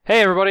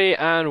Hey everybody,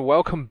 and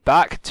welcome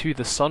back to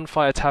the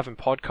Sunfire Tavern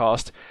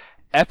podcast,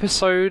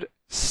 episode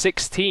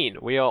 16.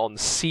 We are on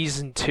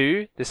season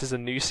 2. This is a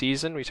new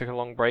season. We took a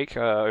long break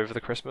over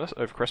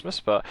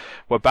Christmas, but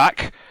we're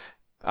back,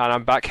 and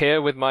I'm back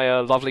here with my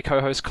lovely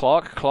co-host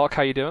Clark. Clark,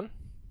 how you doing?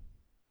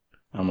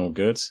 I'm all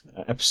good.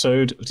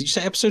 Did you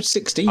say episode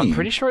 16? I'm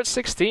pretty sure it's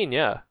 16,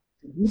 yeah.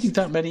 Really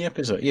that many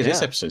episodes? Yeah, it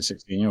is episode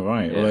 16, you're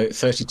right. Yeah. Although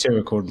 32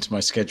 according to my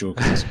schedule,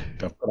 because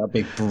I've got that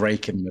big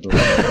break in the middle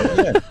of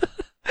it. Yeah.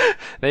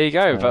 There you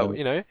go,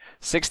 but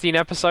 16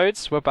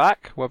 episodes, we're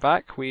back.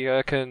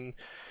 We can...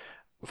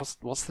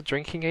 What's the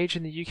drinking age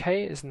in the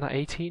UK? Isn't that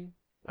 18?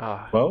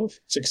 12?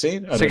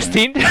 16?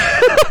 16?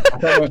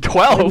 12?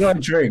 12? I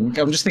drink.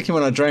 I'm just thinking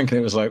when I drank, and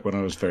it was like when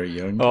I was very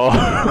young.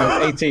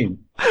 Oh. 18.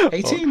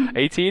 18?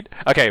 18?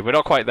 Okay, we're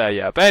not quite there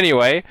yet. But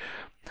anyway,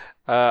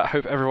 I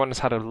hope everyone has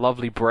had a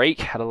lovely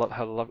break, had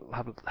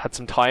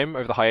some time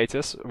over the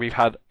hiatus. We've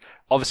had,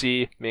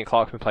 obviously, me and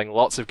Clark have been playing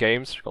lots of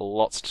games. We've got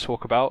lots to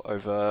talk about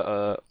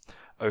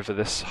over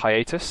this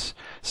hiatus.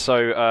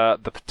 So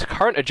the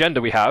current agenda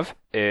we have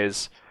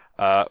is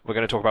we're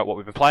going to talk about what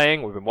we've been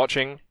playing, what we've been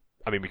watching.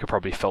 I mean, we could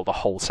probably fill the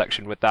whole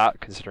section with that,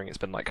 considering it's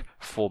been like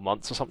 4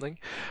 months or something.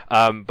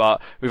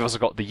 But we've also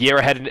got the year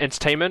ahead in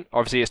entertainment.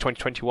 Obviously, it's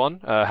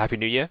 2021. Happy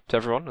New Year to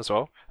everyone as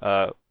well.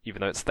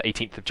 Even though it's the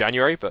 18th of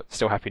January, but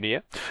still Happy New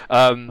Year.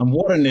 And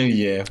what a new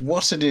year.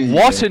 What a new year.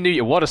 What a new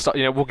year. What a start.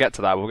 We'll get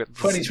to that.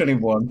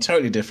 2021,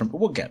 totally different, but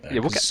we'll get there.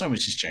 Yeah, so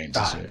much has changed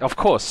this year. Of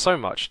course, so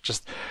much.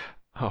 Just...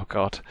 Oh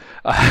god,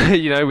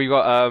 we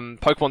got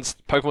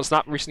Pokemon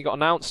Snap recently got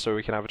announced, so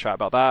we can have a chat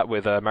about that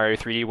with Mario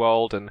 3D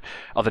World and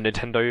other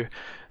Nintendo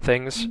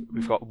things.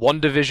 We've got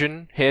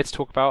WandaVision here to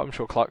talk about. I'm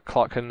sure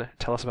Clark can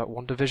tell us about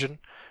WandaVision,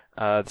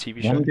 the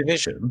TV show.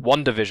 WandaVision?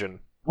 WandaVision.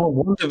 Oh,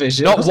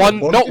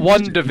 WandaVision. Not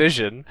one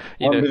division.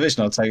 WandaVision,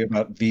 I'll tell you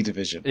about the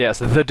division. Yes,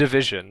 the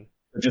division.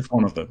 Just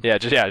one of them. Yeah,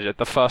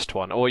 the first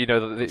one, or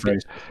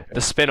the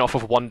spin-off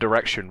of One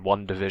Direction,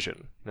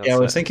 WandaVision. I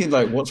was thinking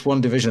like, what's One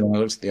Division? And I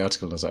looked at the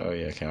article and I was like, oh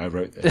yeah, okay, I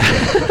wrote this.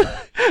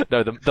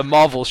 No, the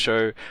Marvel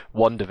show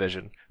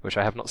WandaVision, which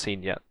I have not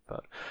seen yet.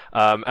 But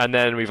and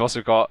then we've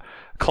also got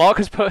Clark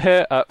has put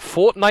here,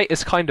 Fortnite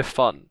is kind of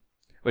fun,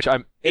 which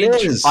I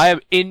am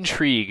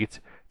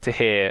intrigued to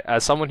hear.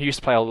 As someone who used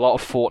to play a lot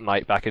of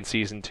Fortnite back in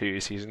Season 2,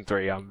 Season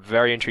 3, I'm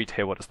very intrigued to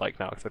hear what it's like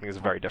now, because I think it's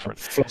very different.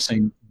 I'm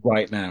flossing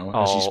right now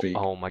as you speak.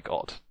 Oh my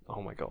god.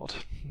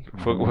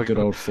 Good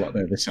old floss.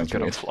 No, this sounds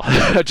weird.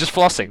 Just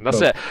flossing,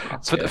 that's it.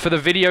 For the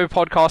video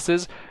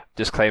podcasters,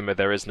 disclaimer,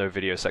 there is no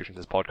video section to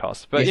this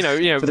podcast. But you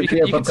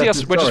can see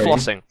us, we're just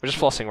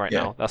flossing right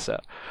now, that's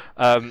it.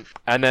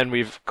 And then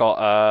we've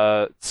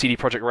got CD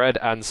Projekt Red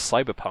and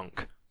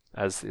Cyberpunk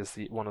as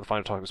one of the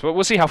final topics. But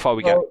we'll see how far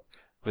we get.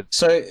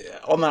 So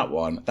on that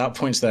one, that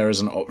point's there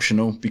as an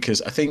optional,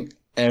 because I think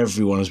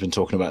everyone has been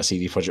talking about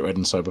CD Projekt Red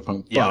and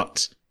Cyberpunk,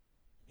 but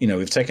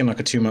we've taken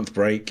like a 2-month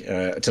break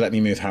to let me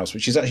move house,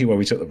 which is actually where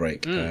we took the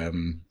break. I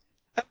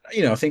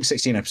think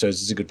 16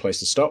 episodes is a good place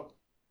to stop,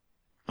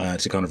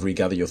 to kind of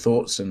regather your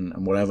thoughts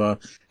and whatever.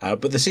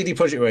 But the CD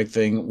Projekt Red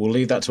thing, we'll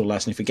leave that till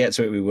last, and if we get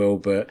to it, we will.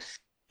 But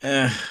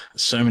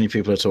so many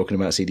people are talking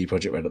about CD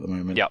Projekt Red at the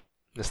moment. Yep,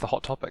 it's the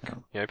hot topic.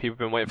 People have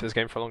been waiting for this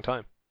game for a long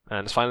time.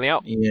 And it's finally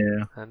out.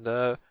 Yeah.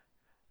 And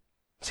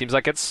seems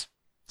like it's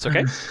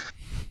okay.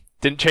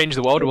 Didn't change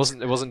the world. It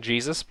wasn't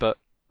Jesus, but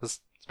it's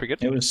pretty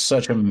good. It was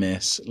such a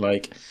miss.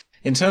 Like,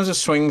 in terms of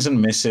swings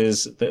and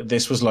misses,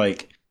 this was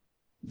like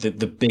the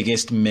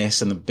biggest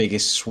miss and the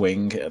biggest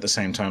swing at the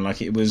same time.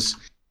 Like, it was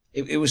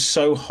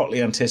so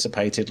hotly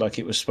anticipated. Like,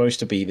 it was supposed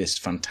to be this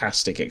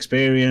fantastic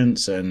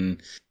experience, and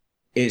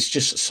it's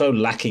just so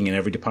lacking in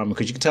every department,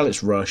 because you can tell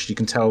it's rushed. You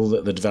can tell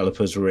that the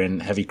developers were in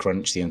heavy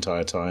crunch the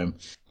entire time.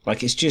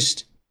 Like,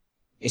 it's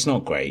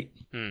not great,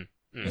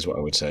 is what I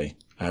would say.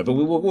 But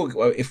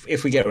we'll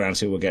if we get around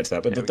to it, we'll get to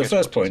that. But the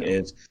first point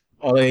is,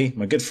 Ollie,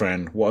 my good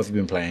friend, what have you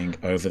been playing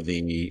over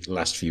the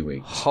last few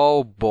weeks?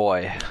 Oh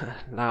boy.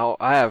 Now,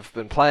 I have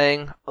been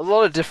playing a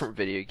lot of different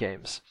video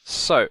games.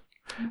 So,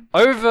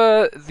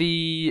 over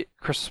the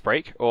Christmas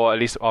break, or at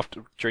least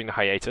during the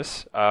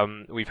hiatus,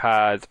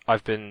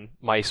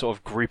 my sort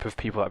of group of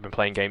people that I've been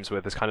playing games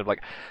with has kind of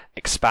like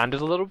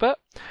expanded a little bit,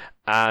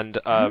 and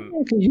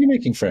you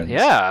making friends?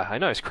 Yeah, I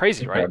know, it's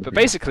crazy, right? But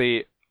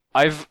basically,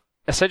 I've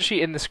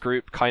essentially in this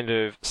group kind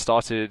of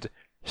started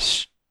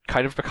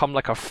kind of become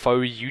like a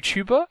faux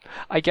YouTuber,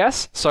 I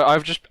guess. So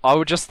I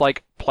would just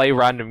like play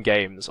random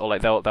games, or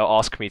like they'll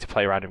ask me to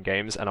play random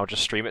games, and I'll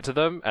just stream it to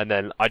them, and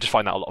then I just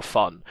find that a lot of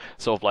fun.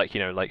 Sort of like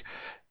like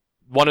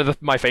one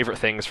of my favorite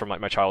things from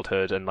like my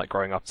childhood and like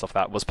growing up and stuff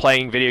like that was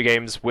playing video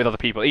games with other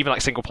people, even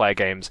like single player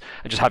games,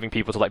 and just having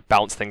people to like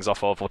bounce things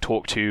off of or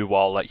talk to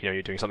while like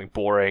you're doing something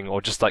boring,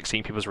 or just like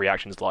seeing people's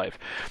reactions live.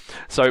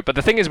 So, but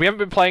the thing is, we haven't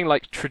been playing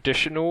like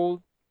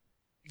traditional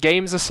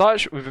games as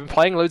such. We've been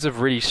playing loads of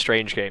really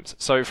strange games.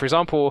 So, for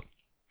example,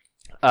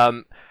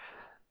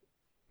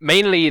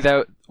 mainly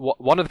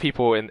one of the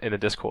people in the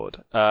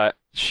Discord,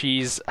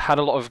 she's had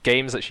a lot of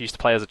games that she used to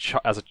play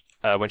as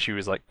when she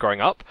was like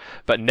growing up,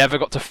 but never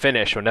got to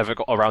finish or never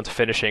got around to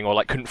finishing or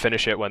like couldn't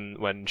finish it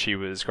when she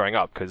was growing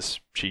up because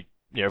she.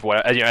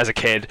 As a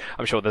kid,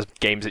 I'm sure there's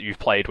games that you've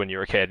played when you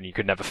were a kid and you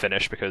could never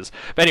finish because.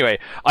 But anyway,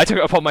 I took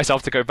it upon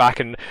myself to go back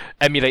and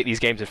emulate these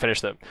games and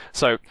finish them.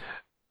 So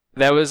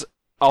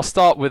I'll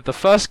start with the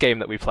first game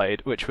that we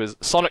played, which was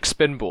Sonic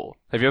Spinball.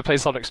 Have you ever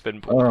played Sonic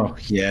Spinball? Oh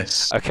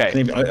yes.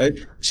 Okay.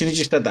 As soon as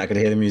you said that, I could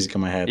hear the music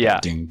in my head. Yeah.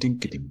 Ding ding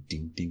ding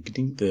ding ding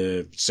ding.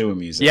 The sewer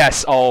music.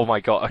 Yes. Oh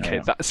my god.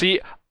 Okay. Yeah.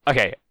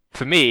 Okay.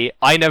 For me,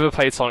 I never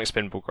played Sonic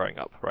Spinball growing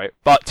up, right?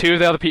 But two of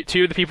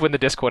the people in the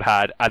Discord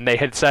had, and they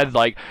had said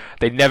like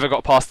they never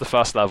got past the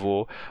first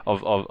level of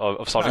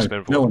Sonic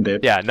Spinball. No one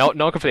did. Yeah, no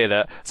one completed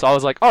it. So I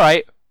was like, all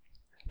right,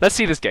 let's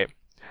see this game.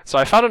 So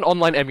I found an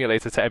online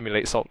emulator to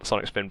emulate Sonic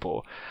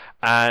Spinball,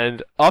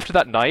 and after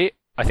that night,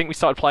 I think we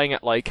started playing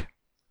at like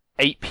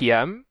 8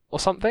 p.m.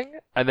 or something,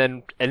 and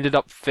then ended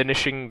up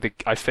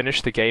I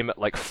finished the game at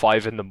like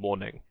 5 in the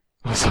morning.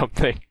 Or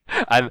something,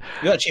 and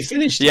you actually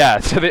finished. Yeah,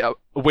 so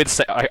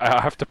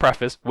I have to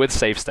preface with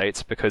save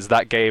states because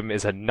that game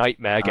is a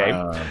nightmare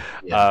game.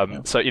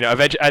 So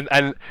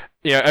originally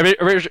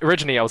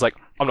I was like,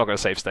 I'm not gonna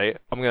save state.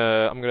 I'm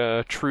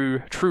gonna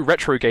true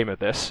retro gamer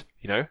this.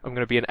 I'm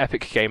gonna be an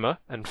epic gamer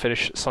and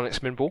finish Sonic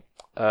Spinball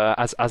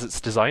as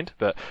it's designed.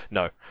 But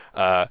no,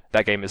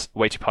 that game is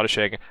way too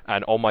punishing,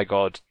 and oh my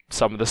god,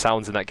 some of the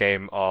sounds in that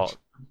game are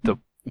the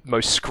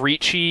most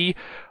screechy,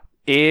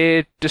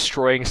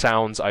 ear-destroying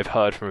sounds I've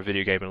heard from a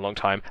video game in a long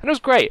time, and it was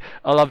great.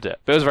 I loved it,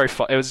 but it was very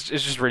fun. It's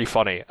just really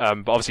funny.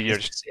 But obviously,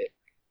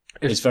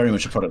 it's very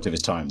much a product of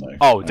its time, though.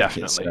 Oh,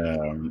 definitely.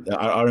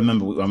 I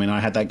remember. I mean, I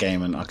had that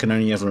game, and I can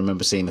only ever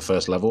remember seeing the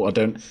first level. I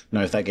don't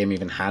know if that game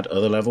even had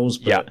other levels,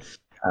 but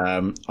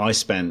I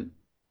spent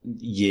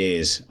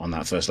years on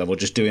that first level,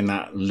 just doing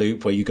that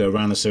loop where you go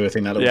around the sewer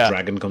thing. That little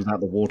dragon comes out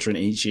of the water and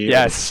eats you.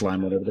 Yes,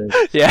 slime, whatever it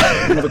is. Yeah,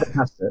 I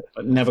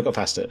never got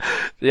past it.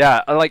 Yeah,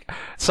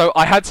 so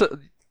I had to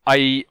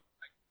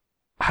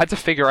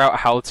figure out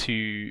how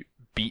to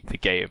beat the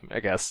game, I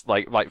guess,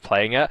 like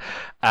playing it,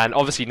 and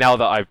obviously now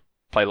that I've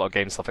played a lot of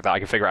games and stuff like that, I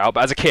can figure it out.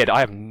 But as a kid,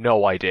 I have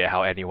no idea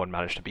how anyone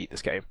managed to beat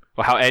this game,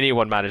 or how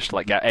anyone managed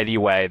to get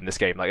anywhere in this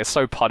game. Like, it's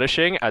so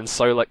punishing and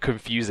so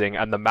confusing,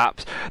 and the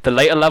maps, the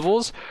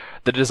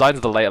designs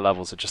of the later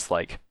levels are just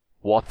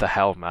what the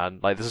hell,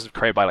 man? This is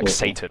created by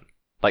Satan,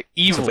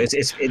 evil. It's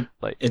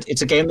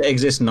a game that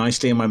exists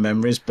nicely in my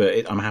memories,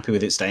 but I'm happy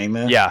with it staying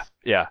there. Yeah.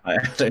 I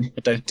don't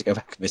have to go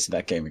back and visit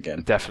that game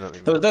again.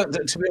 Definitely. To be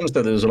honest,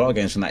 though, there was a lot of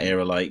games from that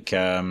era,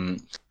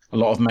 a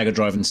lot of Mega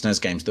Drive and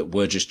SNES games that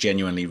were just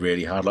genuinely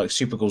really hard, like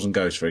Super Ghouls and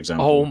Ghosts, for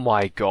example. Oh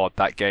my god,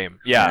 that game.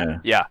 Yeah,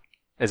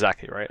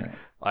 exactly right. Yeah.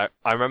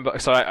 I remember,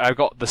 so I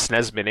got the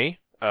SNES Mini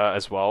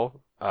as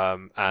well,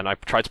 and I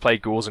tried to play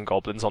Ghouls and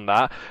Goblins on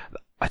that.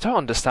 I don't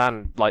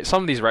understand,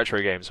 some of these retro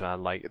games,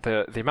 man,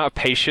 the amount of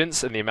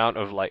patience and the amount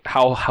of,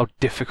 how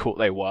difficult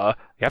they were.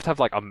 You have to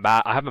have, I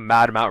have a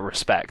mad amount of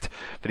respect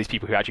for these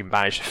people who actually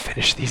managed to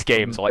finish these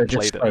games or,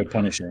 play them. So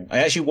punishing. I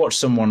actually watched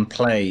someone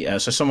play,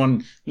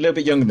 someone a little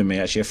bit younger than me,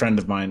 actually, a friend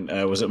of mine,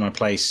 was at my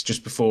place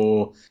just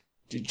before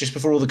all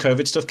the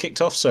COVID stuff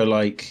kicked off, so,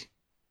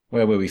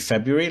 where were we,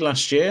 February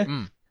last year?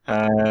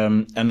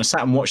 And I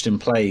sat and watched him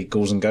play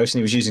Ghouls and Ghosts, and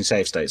he was using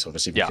save states,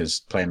 obviously, because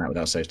playing that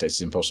without save states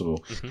is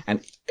impossible. Mm-hmm. And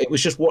it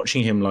was just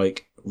watching him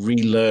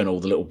relearn all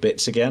the little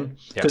bits again,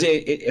 because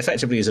it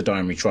effectively is a die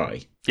and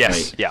retry.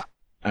 Yes, right? Yeah.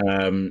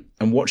 And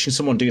watching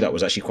someone do that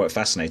was actually quite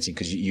fascinating,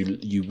 because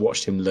you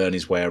watched him learn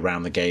his way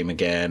around the game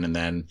again, and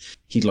then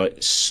he'd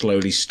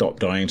slowly stop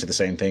dying to the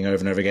same thing over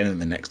and over again,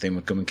 and the next thing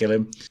would come and kill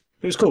him.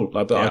 It was cool,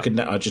 but I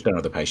just don't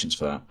have the patience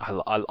for that.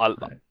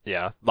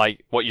 Yeah,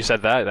 what you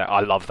said there,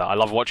 I love that. I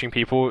love watching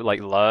people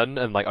learn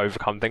and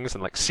overcome things,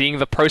 and seeing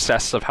the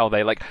process of how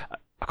they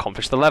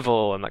accomplish the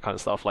level and that kind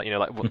of stuff. All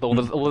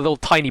the little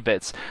tiny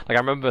bits. I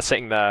remember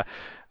sitting there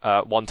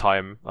one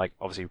time,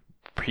 obviously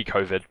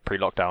pre-COVID,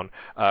 pre-lockdown,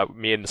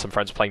 me and some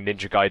friends were playing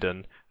Ninja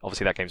Gaiden.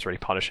 Obviously that game's really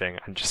punishing,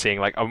 and just seeing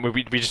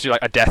we just do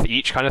a death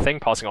each kind of thing,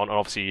 passing on, and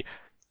obviously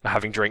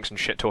having drinks and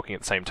shit talking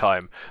at the same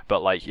time.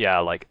 But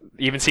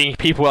even seeing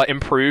people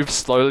improve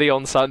slowly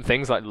on certain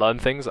things, learn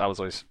things, I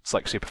was always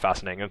super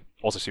fascinating and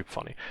also super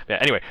funny. Yeah,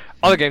 anyway,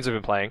 other games we've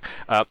been playing,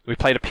 we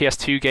played a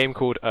PS2 game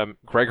called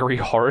Gregory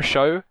Horror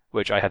Show,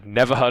 which I had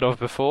never heard of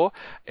before.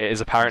 It is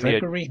apparently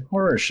Gregory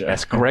Horror Show.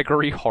 Yes,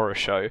 Gregory Horror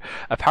Show.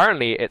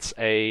 Apparently it's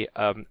a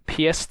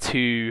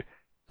PS2.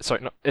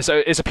 Sorry, no, it's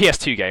a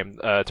PS2 game,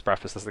 to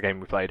preface. That's the game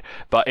we played,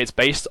 but it's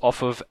based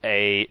off of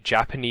a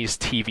Japanese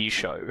TV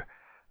show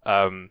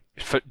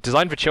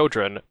designed for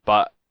children,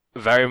 but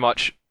very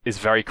much is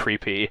very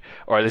creepy,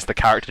 or at least the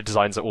character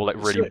designs are all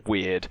really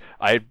weird.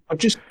 I've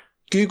just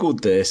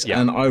Googled this,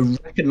 and I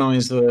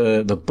recognise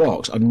the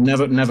box. I've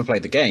never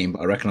played the game,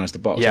 but I recognise the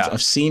box. Yeah.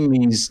 I've seen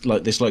these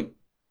this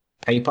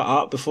paper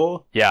art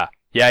before. Yeah.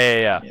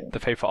 The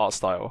paper art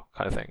style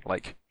kind of thing.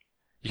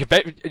 You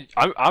could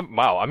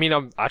wow. I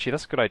mean, actually,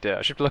 that's a good idea.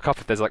 I should look up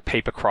if there's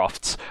paper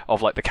crafts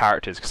of the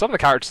characters, because some of the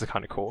characters are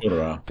kind of cool.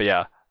 Sure. But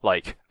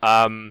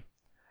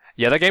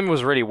yeah, that game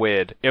was really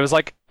weird. It was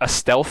a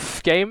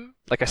stealth game,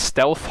 like a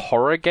stealth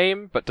horror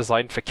game, but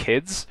designed for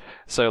kids.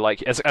 So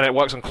like, and it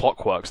works on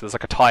clockwork. So there's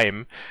like a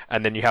time,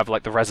 and then you have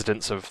like the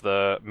residents of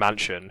the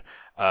mansion,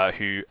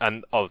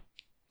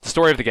 the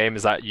story of the game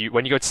is that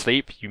when you go to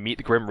sleep, you meet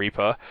the Grim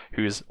Reaper,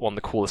 who's one of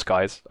the coolest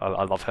guys.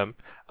 I love him.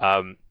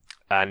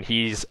 And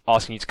he's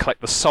asking you to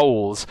collect the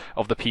souls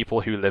of the people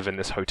who live in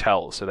this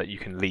hotel so that you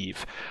can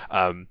leave.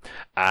 And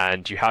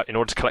in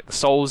order to collect the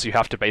souls, you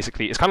have to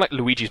basically, it's kind of like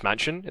Luigi's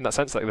Mansion in that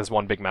sense. Like there's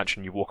one big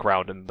mansion, you walk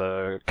around, and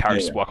the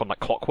characters work on like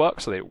clockwork,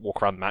 so they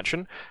walk around the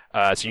mansion.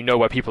 So you know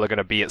where people are going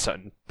to be at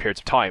certain periods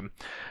of time,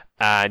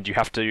 and you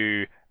have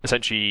to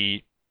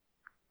essentially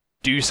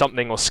do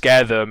something or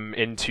scare them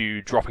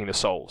into dropping the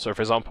soul. So,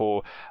 for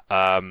example,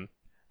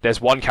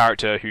 there's one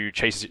character who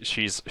chases.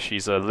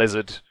 She's a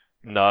lizard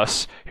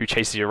nurse who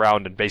chases you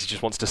around and basically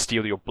just wants to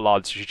steal your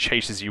blood. So she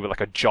chases you with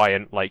like a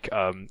giant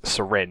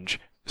syringe.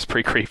 It's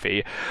pretty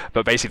creepy.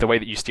 But basically, the way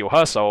that you steal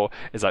her soul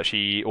is that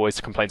she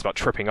always complains about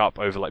tripping up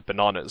over like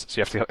bananas.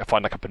 So you have to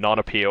find like a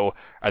banana peel,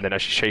 and then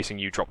as she's chasing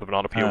you, drop the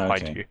banana peel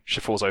behind you. She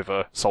falls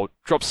over, soul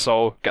drops the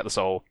soul, get the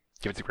soul.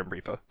 Give it to Grim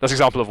Reaper. That's an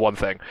example of one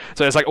thing.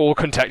 So it's like all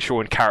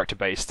contextual and character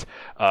based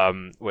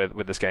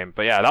with this game.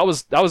 But yeah, that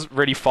was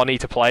really funny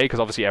to play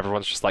because obviously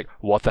everyone's just like,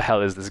 what the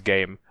hell is this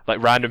game?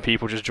 Like random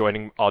people just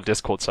joining our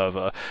Discord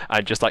server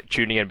and just like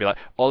tuning in and be like,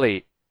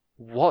 Ollie,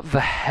 what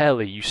the hell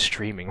are you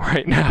streaming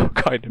right now?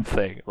 Kind of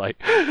thing. Like,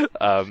 and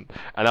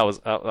that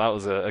was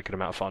a good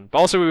amount of fun. But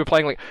also we were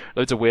playing like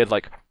loads of weird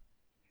like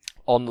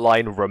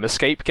online room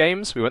escape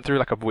games. We went through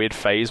like a weird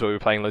phase where we were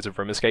playing loads of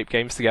room escape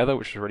games together,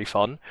 which was really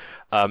fun.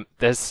 I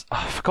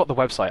forgot the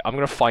website. I'm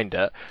gonna find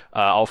it.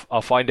 I'll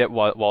find it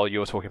while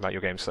you're talking about your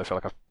games, because I feel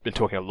like I've been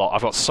talking a lot.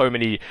 I've got so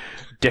many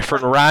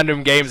different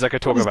random games I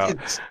could talk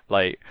about.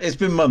 It's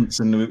been months,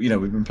 and we've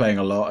been playing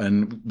a lot,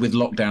 and with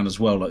lockdown as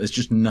well. Like, there's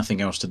just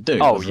nothing else to do.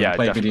 Oh yeah,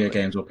 play definitely. video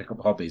games or pick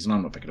up hobbies, and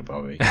I'm not picking up a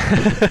hobby.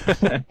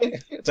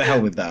 To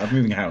hell with that. I'm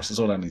moving house. That's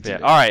all I need to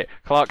do. All right,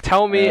 Clark.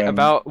 Tell me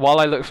about, while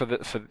I look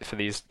for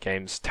these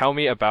games. Tell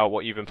me about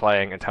what you've been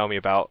playing, and tell me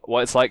about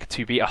what it's like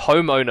to be a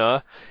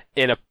homeowner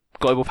in a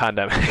global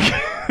pandemic.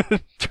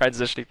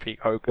 Transitioning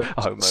peak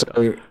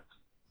homeowner.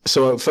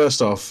 So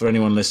first off, for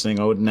anyone listening,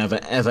 I would never,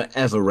 ever,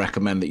 ever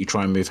recommend that you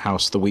try and move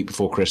house the week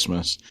before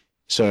Christmas.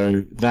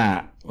 So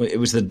it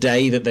was the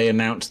day that they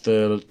announced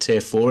the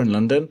Tier 4 in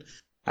London.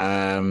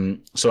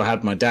 So I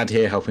had my dad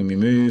here helping me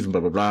move and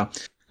blah, blah, blah.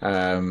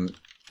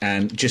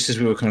 And just as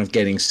we were kind of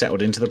getting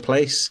settled into the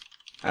place,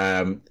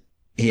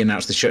 he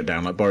announced the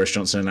shutdown. Like Boris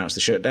Johnson announced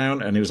the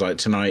shutdown, and he was like,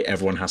 tonight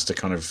everyone has to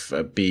kind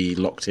of be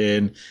locked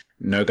in,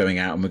 no going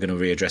out, and we're going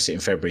to readdress it in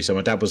February. So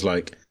my dad was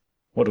like,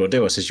 what do I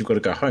do? I says, you've got to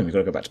go home. You've got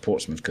to go back to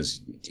Portsmouth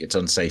because it's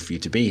unsafe for you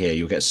to be here.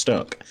 You'll get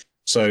stuck.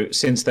 So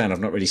since then,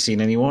 I've not really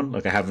seen anyone.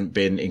 Like, I haven't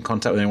been in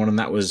contact with anyone, and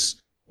that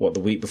was, the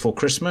week before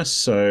Christmas.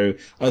 So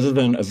other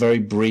than a very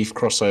brief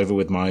crossover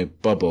with my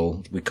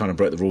bubble, we kind of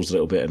broke the rules a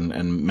little bit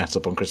and met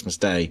up on Christmas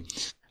Day.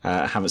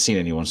 I haven't seen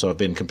anyone, so I've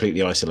been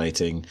completely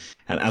isolating.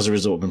 And as a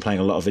result, I've been playing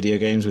a lot of video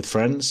games with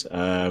friends.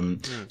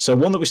 So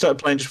one that we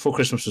started playing just before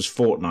Christmas was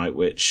Fortnite,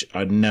 which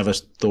I never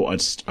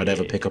thought I'd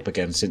ever pick up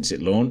again since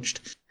it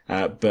launched.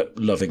 But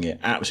loving it,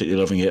 absolutely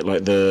loving it.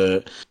 Like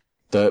the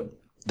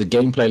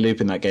gameplay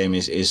loop in that game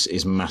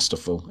is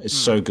masterful. It's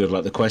so good.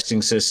 Like the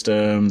questing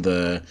system,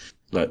 the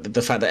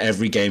fact that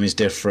every game is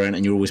different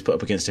and you're always put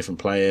up against different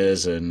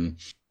players, and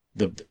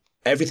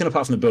everything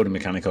apart from the building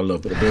mechanic I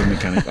love, but the building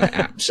mechanic I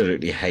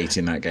absolutely hate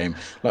in that game.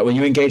 Like when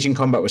you engage in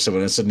combat with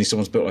someone and suddenly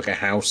someone's built like a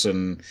house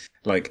and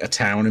like a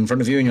town in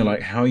front of you, and you're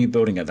like, how are you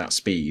building at that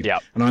speed? Yeah.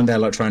 And I'm there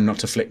like trying not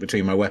to flick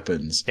between my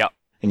weapons. Yeah.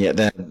 And yet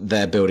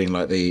they're building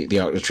like the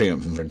Arc of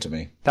Triumph in front of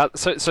me.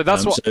 That's what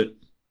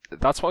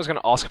I was going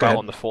to ask about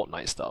on the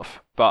Fortnite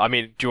stuff. But I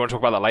mean, do you want to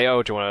talk about that later,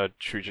 or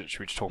should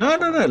we just talk? No.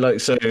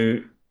 Like, so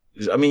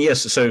I mean,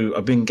 yes. So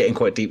I've been getting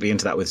quite deeply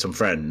into that with some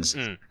friends,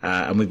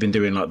 and we've been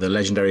doing like the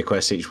legendary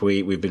quests each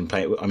week. We've been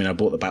playing. I mean, I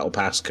bought the battle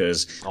pass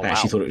because I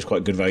actually thought it was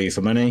quite good value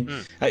for money.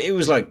 It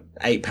was like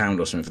 £8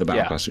 or something for the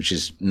battle pass, which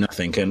is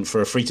nothing. And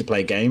for a free to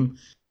play game,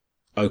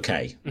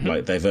 okay,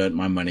 like they've earned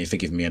my money for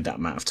giving me that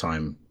amount of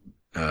time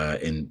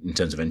in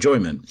terms of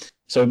enjoyment.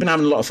 So I've been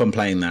having a lot of fun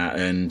playing that.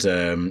 And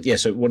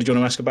so what did you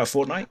want to ask about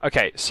Fortnite?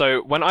 Okay,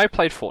 so when I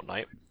played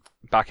Fortnite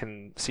back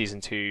in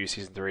Season 2,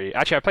 Season 3,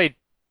 actually I played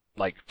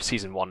like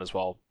Season 1 as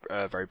well,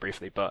 very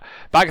briefly, but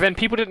back then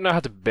people didn't know how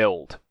to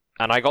build,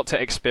 and I got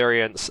to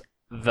experience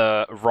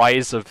the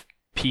rise of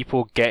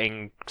people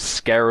getting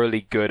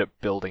scarily good at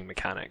building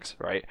mechanics,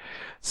 right?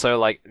 So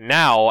like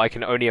now I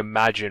can only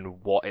imagine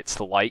what it's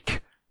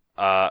like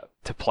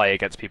to play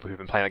against people who've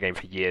been playing that game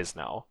for years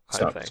now,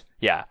 kind of thing.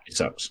 Yeah. It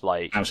sucks.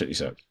 Like, absolutely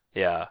sucks.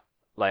 Yeah.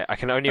 Like, I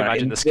can only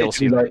imagine the skill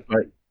ceiling.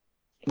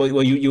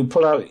 Well, you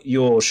pull out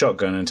your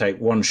shotgun and take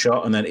one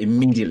shot, and then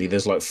immediately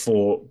there's like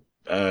 4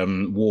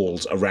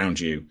 walls around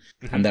you,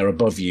 and they're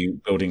above you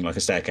building like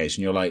a staircase,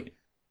 and you're like,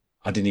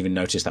 I didn't even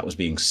notice that was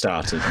being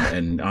started,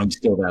 and I'm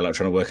still there, like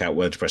trying to work out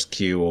where to press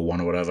Q or one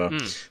or whatever.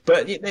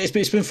 But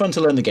it's been fun to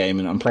learn the game,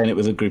 and I'm playing it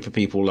with a group of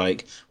people.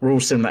 Like we're all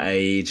similar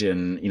age,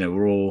 and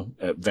we're all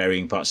at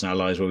varying parts in our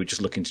lives where we're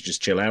just looking to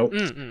just chill out.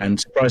 And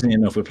surprisingly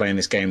enough, we're playing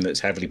this game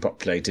that's heavily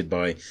populated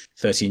by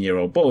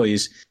 13-year-old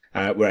boys.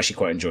 We're actually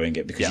quite enjoying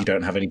it because you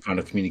don't have any kind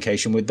of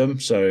communication with them.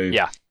 So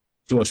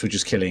to us, we're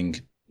just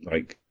killing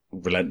like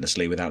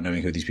relentlessly without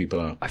knowing who these people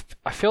are.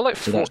 I feel like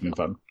so that's been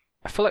fun.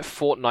 I feel like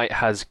Fortnite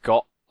has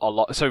got a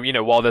lot. So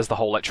while there's the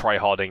whole like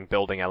tryharding,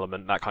 building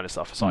element, that kind of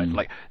stuff aside,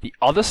 like the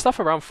other stuff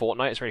around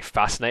Fortnite is really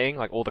fascinating.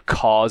 Like all the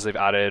cars they've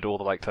added, all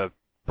the like the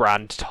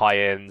brand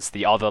tie-ins,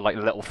 the other like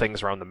little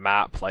things around the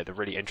map, like the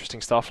really interesting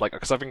stuff. Like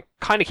because I've been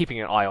kind of keeping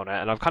an eye on it,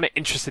 and I'm kind of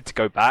interested to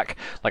go back.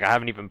 Like I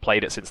haven't even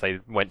played it since they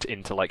went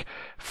into like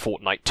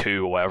Fortnite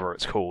 2 or whatever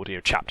it's called,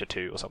 Chapter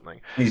 2 or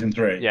something. Season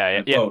 3.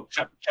 Yeah. Well,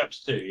 Chapter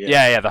 2.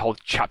 Yeah, the whole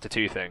Chapter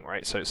 2 thing,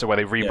 right? So where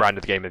they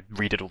rebranded the game and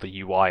redid all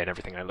the UI and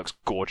everything, and it looks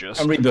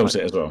gorgeous. And rebuilt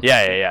it as well.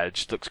 Yeah. It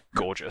just looks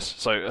gorgeous.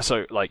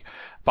 So like,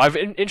 but I've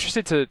been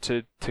interested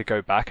to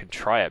go back and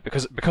try it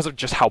because of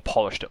just how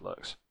polished it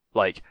looks.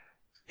 Like.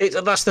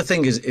 That's the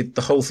thing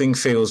the whole thing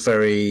feels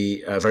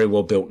very very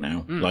well built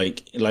now.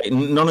 Like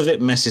none of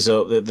it messes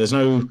up. There's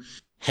no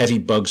heavy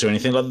bugs or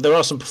anything. Like there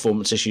are some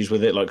performance issues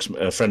with it. Like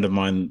a friend of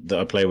mine that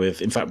I play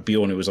with, in fact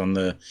Bjorn, who was on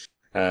the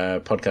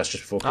podcast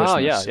just before Christmas. Oh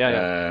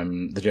yeah.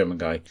 The German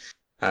guy.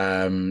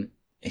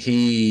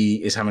 He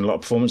is having a lot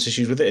of performance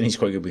issues with it, and he's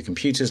quite good with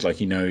computers. Like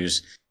he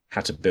knows how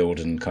to build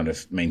and kind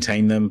of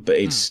maintain them, but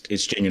it's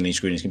genuinely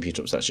screwing his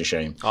computer up, so that's a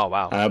shame. Oh,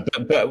 wow.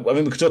 But I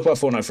mean, we could talk about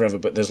Fortnite forever,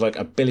 but there's like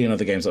a billion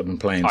other games that I've been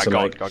playing.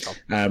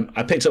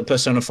 I picked up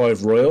Persona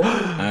 5 Royal,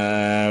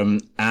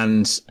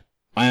 and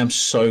I am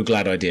so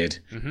glad I did.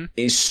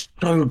 It's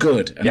so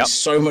good, and it's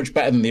so much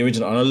better than the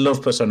original, and I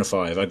love Persona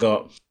 5. I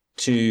got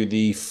to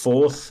the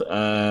fourth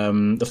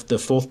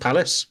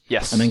palace,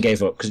 yes, and then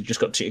gave up because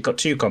it got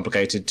too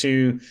complicated,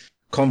 too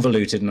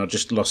convoluted, and I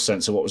just lost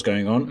sense of what was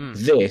going on.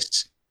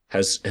 This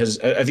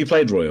have you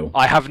played Royal?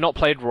 I have not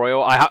played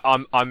Royal.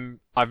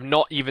 I've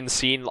not even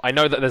seen. I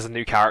know that there's a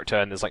new character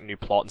and there's like new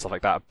plot and stuff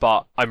like that,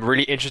 but I'm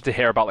really interested to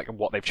hear about like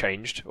what they've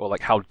changed or like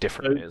how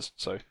different it is.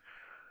 So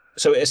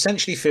it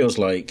essentially feels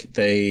like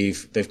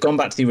they've gone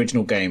back to the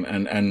original game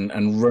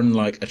and run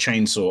like a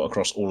chainsaw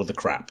across all of the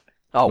crap.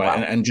 Oh wow!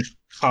 And just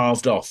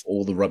carved off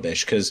all the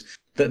rubbish because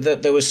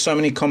there was so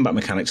many combat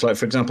mechanics. Like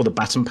for example, the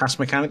baton pass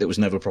mechanic that was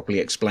never properly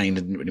explained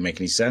and didn't really make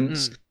any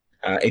sense.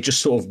 It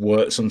just sort of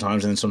worked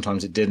sometimes, and then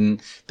sometimes it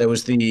didn't. There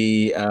was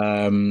the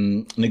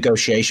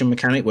negotiation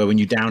mechanic where when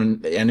you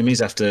down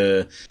enemies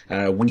after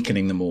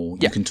weakening them all,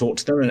 you can talk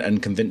to them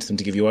and convince them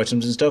to give you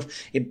items and stuff.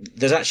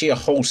 There's actually a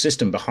whole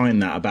system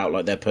behind that about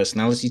like their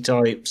personality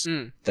types,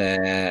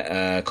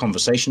 their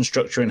conversation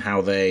structure, and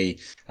how they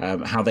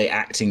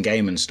act in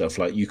game and stuff.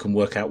 Like you can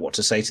work out what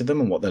to say to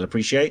them and what they'll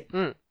appreciate.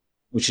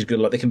 Which is good.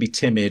 Like they can be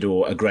timid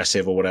or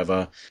aggressive or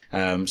whatever.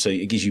 So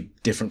it gives you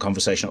different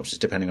conversation options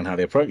depending on how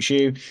they approach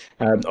you.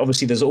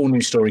 Obviously, there's all new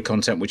story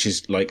content, which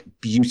is like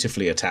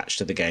beautifully attached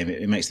to the game.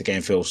 It makes the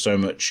game feel so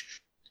much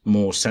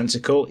more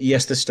sensical.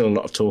 Yes, there's still a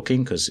lot of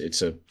talking because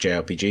it's a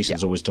JRPG, so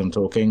there's always done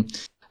talking.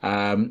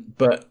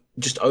 But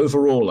just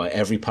overall, like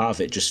every part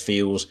of it just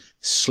feels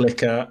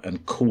slicker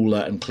and cooler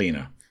and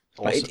cleaner.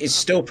 Awesome. Like it's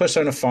still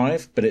Persona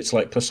 5, but it's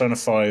like Persona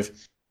 5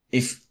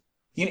 if.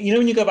 You know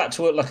when you go back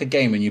to like a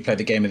game and you play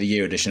the Game of the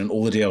Year edition and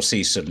all the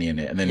DLC is suddenly in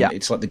it, and then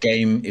it's like the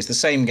game is the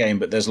same game,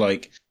 but there's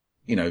like,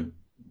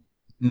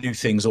 new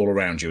things all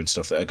around you and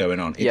stuff that are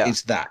going on.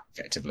 It's that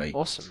effectively.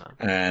 Awesome,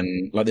 man.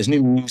 And like there's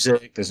new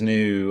music, there's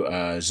new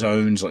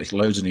zones, like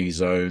loads of new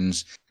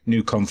zones,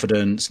 new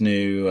confidence,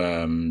 new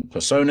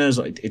personas.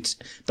 Like it's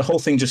the whole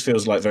thing just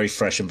feels like very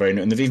fresh and very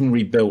new. And they've even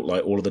rebuilt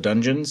like all of the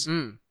dungeons.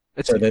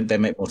 So they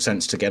make more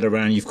sense to get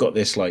around. You've got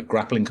this like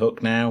grappling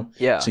hook now,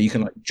 so you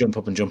can like jump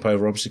up and jump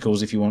over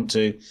obstacles if you want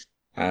to.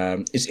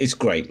 It's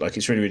great. Like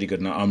it's really really good,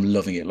 and I'm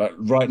loving it. Like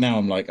right now,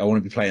 I'm like I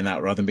want to be playing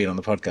that rather than being on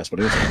the podcast. But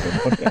I also want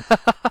to be on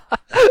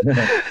the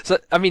podcast. So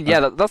I mean,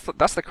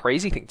 that's the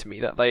crazy thing to me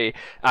that they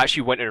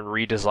actually went and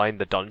redesigned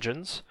the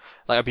dungeons.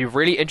 Like I'd be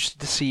really interested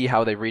to see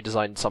how they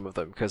redesigned some of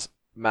them because.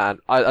 Man,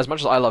 as much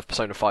as I love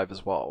Persona 5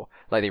 as well,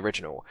 like the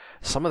original,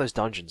 some of those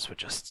dungeons were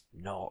just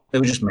not. They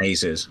were just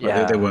mazes.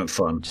 Like, they weren't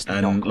fun.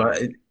 And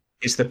like,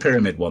 it's the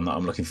pyramid one that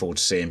I'm looking forward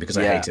to seeing because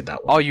I hated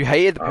that one. Oh, you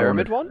hated the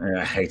pyramid one?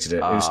 Yeah, I hated it.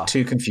 It was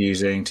too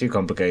confusing, too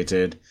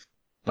complicated.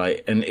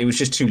 Like, and it was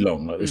just too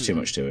long. Like, there was too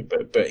much to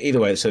it. But either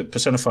way, so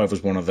Persona 5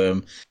 was one of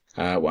them.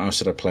 What else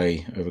did I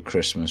play over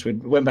Christmas? We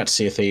went back to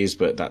Sea of Thieves,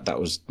 but that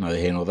was neither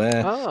here nor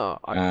there. Oh,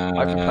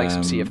 I've been playing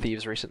some Sea of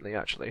Thieves recently,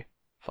 actually.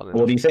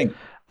 What do you think?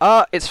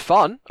 It's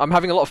fun. I'm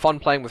having a lot of fun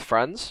playing with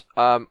friends.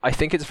 I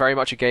think it's very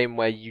much a game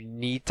where you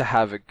need to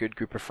have a good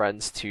group of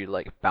friends to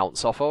like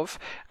bounce off of,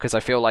 because I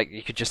feel like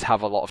you could just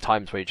have a lot of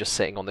times where you're just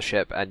sitting on the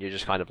ship and you're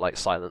just kind of like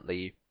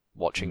silently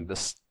watching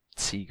the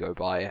sea go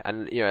by,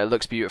 and it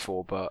looks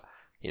beautiful, but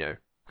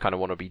kind of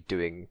want to be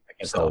doing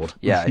stuff. old.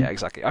 Yeah,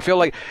 exactly. I feel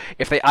like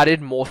if they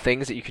added more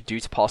things that you could do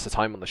to pass the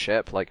time on the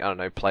ship, like I don't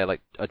know, play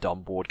like a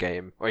dumb board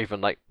game or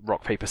even like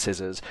rock paper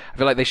scissors. I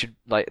feel like they should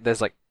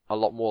there's like a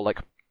lot more like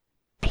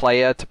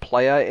player to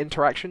player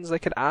interactions they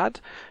could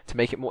add to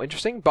make it more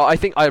interesting.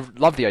 But I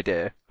love the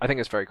idea. I think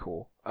it's very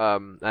cool.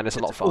 And it's a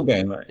lot of fun. Cool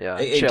game. Like, yeah,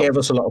 it gave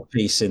us a lot of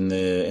peace in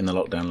the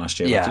lockdown last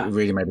year. Yeah. Like, it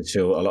really made us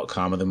feel a lot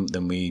calmer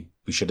than we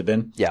should have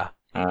been. Yeah.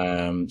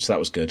 So that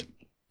was good.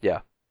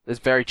 Yeah. It's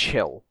very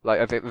chill. Like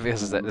I think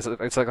this is it.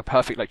 It's like a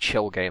perfect like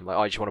chill game. Like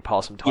I just want to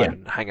pass some time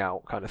and hang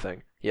out kind of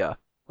thing. Yeah.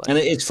 And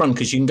it's fun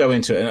because you can go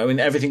into it. I mean,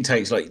 everything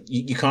takes like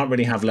you can't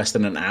really have less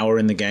than an hour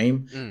in the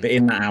game, but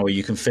in that hour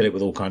you can fill it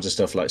with all kinds of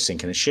stuff like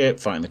sinking a ship,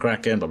 fighting the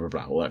Kraken, blah blah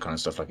blah, all that kind of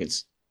stuff. Like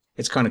it's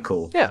kind of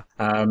cool. Yeah.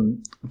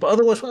 But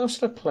otherwise, what else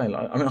did I play?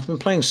 Like, I mean, I've been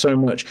playing so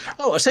much.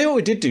 Oh, I'll tell you what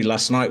we did do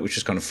last night, which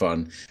was kind of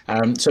fun.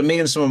 So me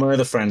and some of my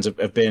other friends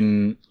have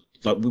been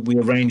like we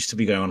arranged to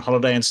be going on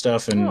holiday and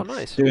stuff, and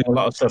doing a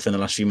lot of stuff in the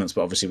last few months.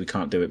 But obviously, we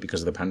can't do it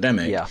because of the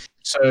pandemic. Yeah.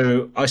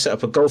 So I set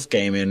up a golf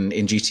game in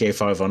GTA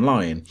 5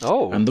 online.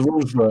 Oh. And the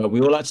rules were we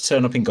all had to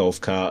turn up in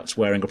golf carts,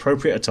 wearing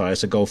appropriate attire,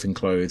 so golfing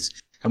clothes,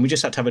 and we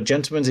just had to have a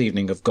gentleman's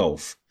evening of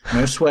golf.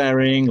 No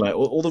swearing, like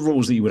all the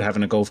rules that you would have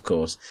in a golf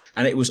course.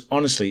 And it was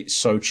honestly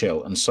so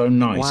chill and so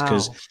nice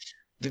because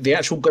the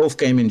actual golf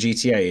game in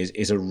GTA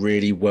is a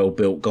really well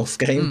built golf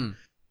game.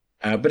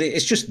 But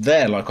it's just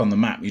there, like on the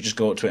map. You just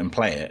go up to it and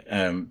play it.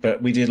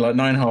 But we did like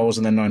 9 holes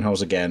and then 9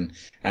 holes again,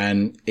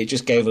 and it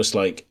just gave us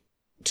like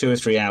 2 or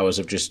 3 hours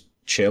of just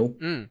chill.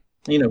 You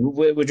know,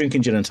 we're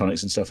drinking gin and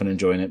tonics and stuff and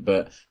enjoying it,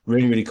 but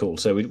really, really cool.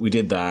 So we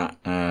did that.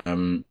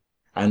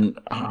 And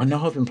I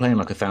know I've been playing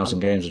like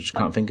 1,000 games. I just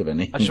can't think of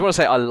any. I just want to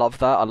say I love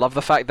that. I love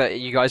the fact that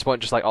you guys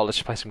weren't just like, oh, let's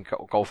just play some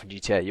golf in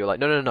GTA. You're like,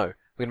 no.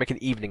 We're gonna make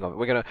an evening of it.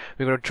 We're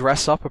gonna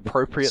dress up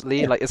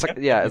appropriately. Like it's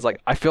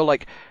like I feel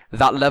like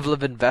that level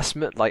of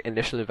investment, like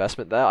initial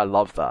investment there. I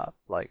love that.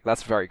 Like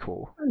that's very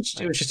cool.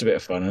 It was just a bit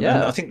of fun, and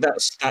I think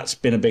that's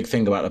been a big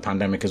thing about the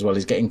pandemic as well.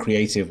 Is getting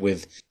creative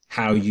with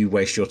how you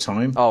waste your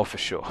time. Oh, for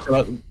sure. So,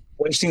 like,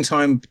 wasting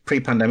time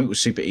pre-pandemic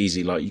was super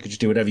easy. Like you could just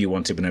do whatever you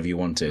wanted whenever you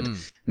wanted.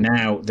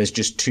 Now there's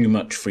just too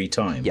much free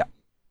time. Yeah.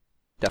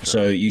 Definitely.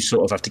 So you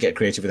sort of have to get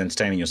creative with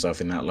entertaining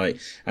yourself in that, like,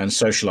 and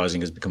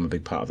socializing has become a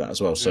big part of that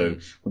as well. So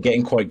we're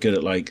getting quite good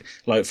at like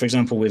for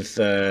example, with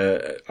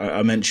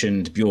I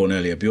mentioned Bjorn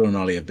earlier. Bjorn and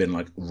Ollie have been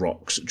like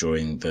rocks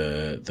during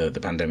the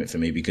pandemic for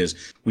me because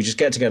we just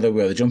get together.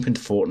 We either jump into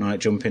Fortnite,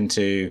 jump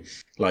into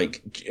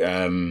like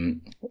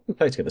we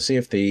play together, Sea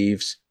of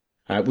Thieves.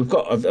 We've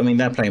got. I mean,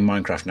 they're playing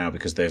Minecraft now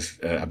because they've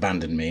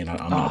abandoned me, and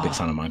I'm not a big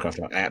fan of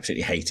Minecraft. I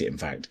absolutely hate it, in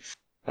fact.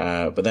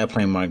 But they're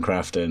playing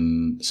Minecraft,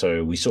 and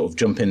so we sort of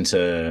jump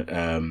into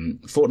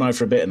Fortnite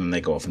for a bit, and then they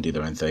go off and do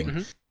their own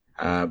thing.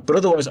 But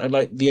otherwise, I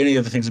like the only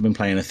other things I've been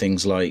playing are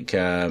things like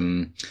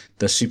the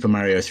Super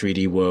Mario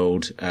 3D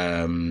World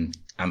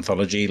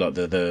anthology, like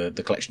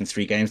the collection of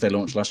 3 games they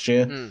launched last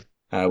year,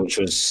 which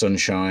was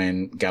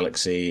Sunshine,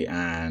 Galaxy,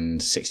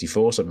 and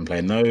 64. So I've been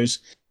playing those.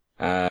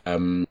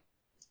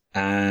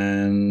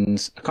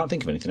 And I can't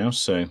think of anything else,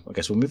 so I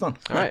guess we'll move on.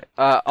 All right.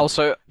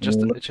 Also, just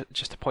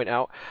to point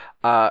out,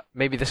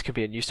 maybe this could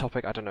be a news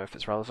topic. I don't know if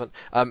it's relevant.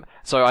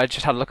 So I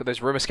just had a look at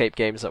those Room Escape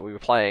games that we were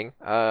playing.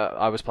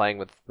 I was playing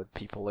with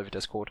people over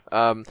Discord.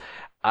 And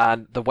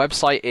the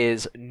website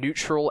is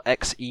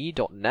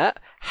neutralxe.net.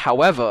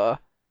 However,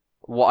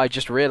 what I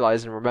just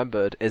realized and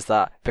remembered is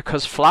that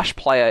because Flash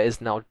Player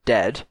is now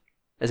dead,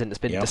 as in it's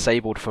been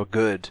disabled for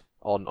good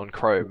on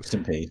Chrome.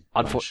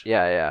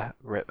 Yeah,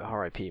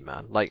 R.I.P.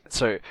 man. Like,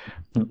 so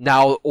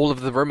now all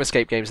of the Room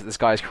Escape games that this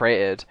guy has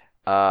created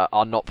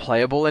are not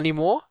playable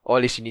anymore, or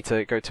at least you need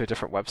to go to a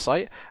different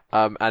website.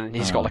 And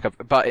he's got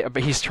like but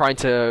he's trying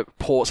to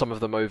port some of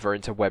them over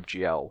into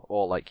WebGL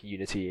or like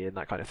Unity and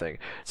that kind of thing.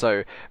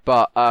 So,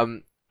 but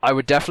I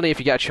would definitely, if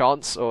you get a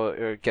chance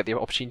or get the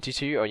opportunity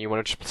to, or you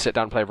want to just sit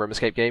down and play a Room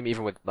Escape game,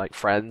 even with like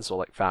friends or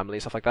like family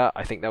stuff like that,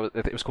 I think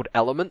it was called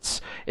Elements.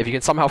 If you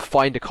can somehow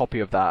find a copy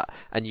of that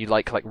and you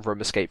like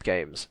Room Escape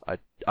games, I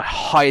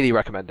highly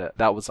recommend it.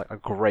 That was like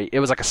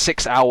it was like a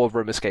 6-hour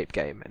Room Escape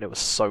game, and it was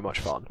so much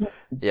fun.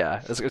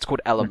 Yeah, it's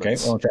called Elements. Okay,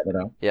 well, I'll check that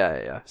out.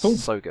 Yeah, cool.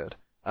 So good.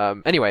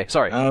 Anyway,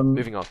 sorry,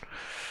 moving on.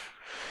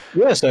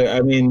 Yeah, so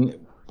I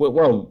mean,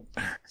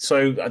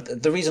 so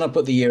the reason I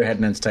put the year ahead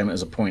in entertainment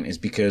as a point is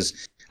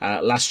because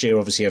last year,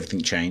 obviously,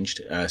 everything changed.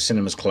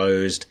 Cinemas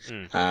closed.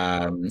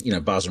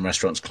 Bars and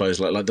restaurants closed.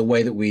 Like the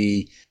way that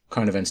we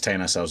kind of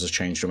entertain ourselves has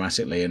changed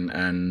dramatically.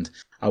 And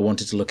I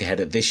wanted to look ahead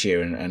at this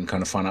year and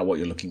kind of find out what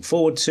you're looking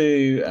forward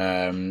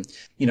to.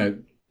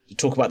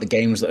 Talk about the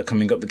games that are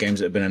coming up, the games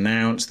that have been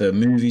announced, the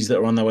movies that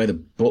are on their way, the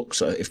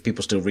books. If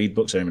people still read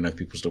books, I don't even know if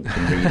people still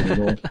can read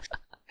anymore.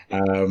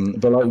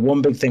 But like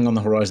one big thing on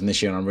the horizon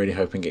this year, and I'm really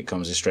hoping it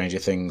comes, is Stranger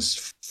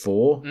Things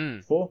 4.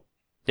 4?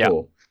 Yeah.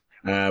 4.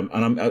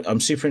 And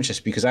I'm super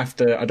interested because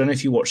after, I don't know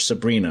if you watched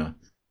Sabrina.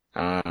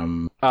 Not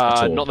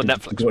the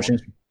Netflix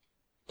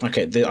one.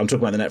 Okay, I'm talking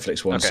about the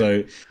Netflix one. Okay.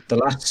 So the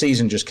last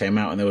season just came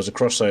out, and there was a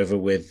crossover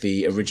with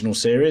the original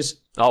series.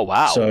 Oh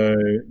wow! So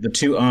the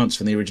two aunts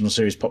from the original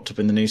series popped up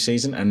in the new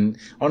season, and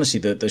honestly,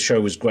 the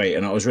show was great,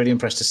 and I was really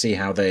impressed to see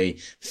how they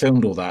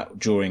filmed all that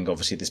during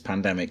obviously this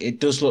pandemic. It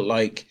does look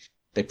like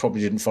they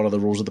probably didn't follow the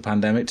rules of the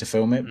pandemic to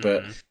film it,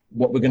 but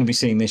what we're going to be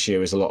seeing this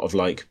year is a lot of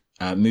like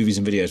movies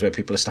and videos where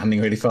people are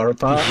standing really far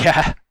apart.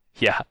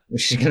 Yeah,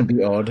 which is going to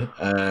be odd.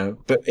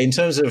 But in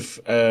terms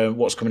of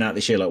what's coming out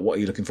this year, like what are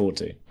you looking forward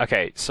to?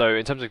 Okay, so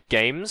in terms of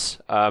games,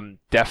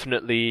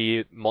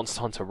 definitely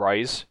Monster Hunter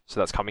Rise. So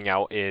that's coming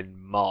out in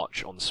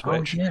March on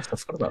Switch. Oh, yes, I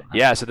forgot about that.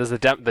 Yeah, so there's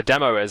the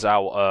demo is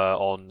out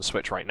on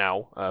Switch right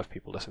now, for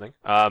people listening.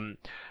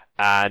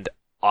 And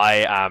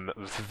I am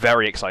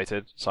very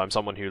excited. So I'm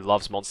someone who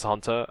loves Monster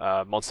Hunter.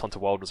 Monster Hunter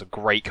World was a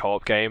great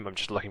co-op game. I'm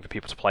just looking for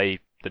people to play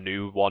the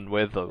new one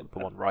with, the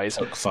one Rise.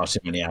 Took far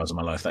too many hours of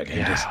my life, that game.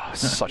 Yeah,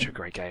 such a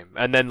great game.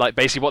 And then like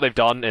basically what they've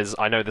done is,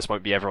 I know this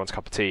won't be everyone's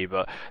cup of tea,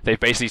 but they've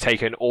basically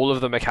taken all of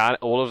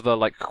the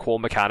like core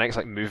mechanics,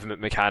 like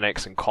movement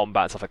mechanics and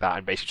combat and stuff like that,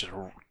 and basically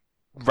just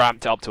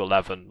ramped it up to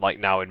 11. Like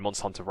now in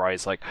Monster Hunter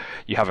Rise, like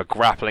you have a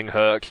grappling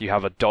hook, you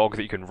have a dog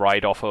that you can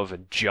ride off of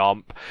and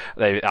jump.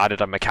 They added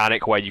a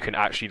mechanic where you can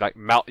actually like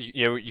mount,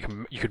 you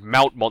could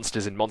mount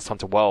monsters in Monster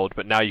Hunter World,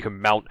 but now you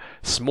can mount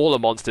smaller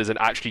monsters and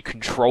actually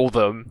control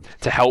them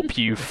to help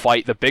you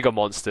fight the bigger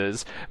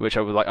monsters, which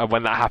I was like,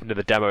 when that happened in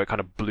the demo, it kind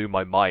of blew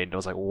my mind. I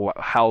was like,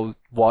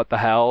 what the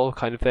hell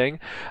kind of thing.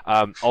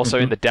 Also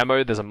in the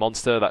demo, there's a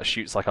monster that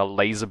shoots like a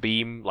laser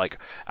beam like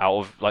out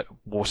of like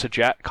water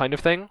jet kind of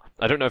thing.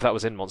 I don't know if that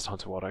was in Monster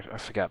Hunter World, I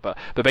forget, but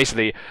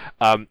basically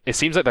it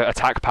seems like the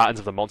attack patterns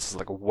of the monsters are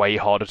like way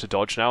harder to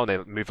dodge now, and they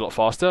move a lot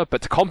faster,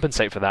 but to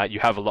compensate for that you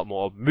have a lot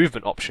more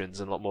movement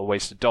options and a lot more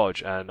ways to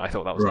dodge, and I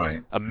thought that was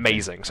like,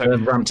 amazing. So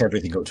they've ramped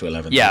everything up to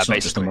 11. Yeah, it's not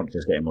basically. just the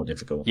monsters getting more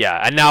difficult.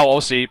 Yeah, and now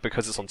obviously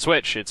because it's on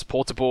Switch, it's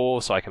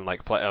portable, so I can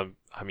like play.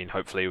 I mean,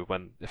 hopefully,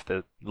 if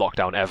the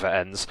lockdown ever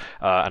ends,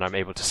 and I'm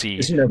able to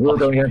see, we're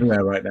going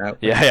everywhere right now.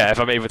 Yeah.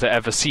 If I'm able to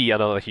ever see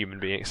another human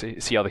being,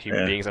 see other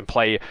human beings, and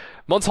play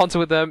Monster Hunter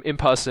with them in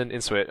person in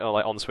Switch, or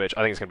like on Switch,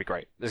 I think it's gonna be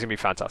great. It's gonna be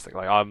fantastic.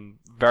 Like I'm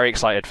very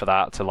excited for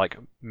that, to like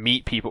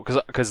meet people,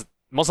 because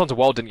Monster Hunter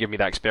World didn't give me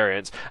that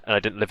experience, and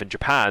I didn't live in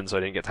Japan, so I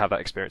didn't get to have that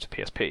experience with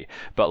PSP.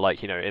 But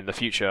like, in the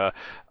future,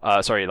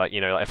 if I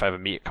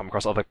ever come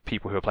across other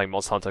people who are playing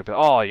Monster Hunter, I'd be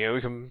like,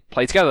 we can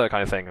play together,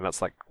 kind of thing. And that's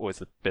like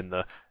always been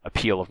the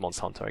appeal of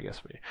Monster Hunter, I guess,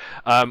 for me.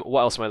 What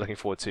else am I looking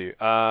forward to?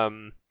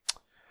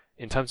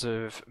 In terms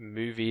of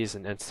movies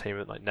and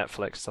entertainment, like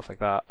Netflix, stuff like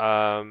that.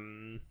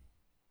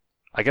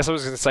 I guess I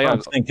was going to say...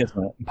 Hard to think,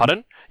 isn't it?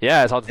 Pardon?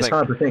 Yeah, it's hard to think. It's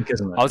hard to think,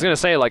 isn't it? I was going to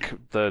say, like,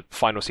 the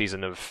final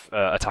season of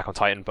Attack on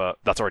Titan, but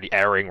that's already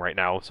airing right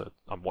now, so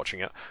I'm watching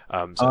it.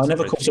 So I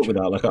never caught up with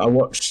that. Like, I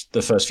watched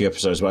the first few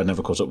episodes, but I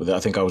never caught up with it. I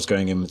think I was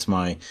going into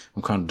I'm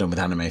kind of done with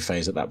anime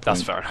phase at that point.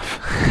 That's fair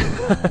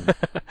enough.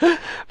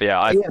 But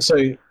yeah, so...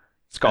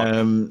 It's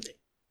gone.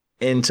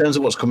 In terms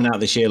of what's coming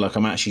out this year, like,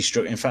 I'm actually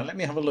struck... In fact, let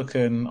me have a look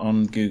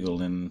on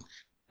Google, and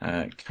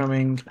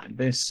coming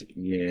this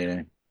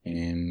year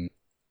in...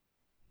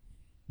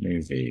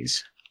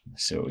 movies.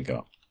 Let's see what we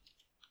got.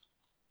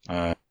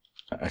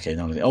 Okay,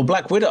 none of the... Oh,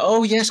 Black Widow.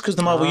 Oh, yes, because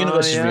the Marvel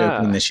Universe is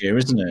reopening this year,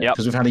 isn't it?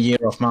 Because we've had a year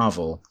off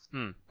Marvel.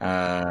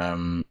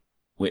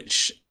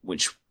 Which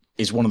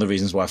is one of the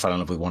reasons why I fell in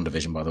love with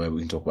WandaVision, by the way.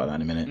 We can talk about that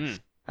in a minute.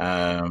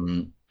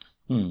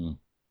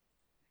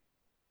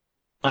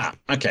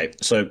 Okay.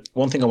 So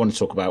one thing I wanted to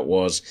talk about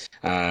was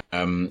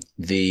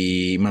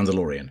The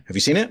Mandalorian. Have you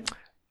seen it?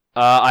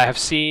 I have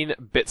seen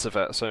bits of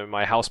it. So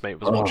my housemate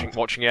was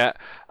watching it.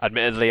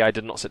 Admittedly, I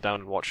did not sit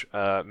down and watch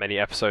many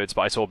episodes,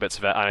 but I saw bits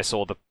of it, and I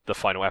saw the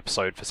final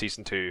episode for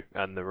season 2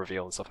 and the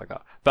reveal and stuff like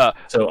that. But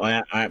so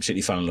I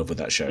absolutely fell in love with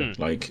that show.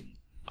 Like,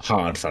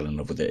 hard fell in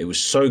love with it. It was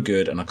so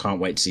good, and I can't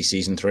wait to see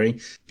season 3,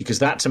 because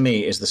that to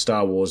me is the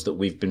Star Wars that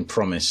we've been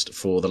promised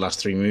for the last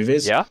 3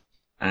 movies. Yeah.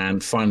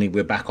 And finally,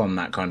 we're back on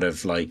that kind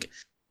of like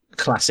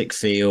classic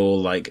feel,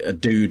 like a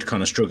dude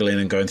kind of struggling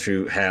and going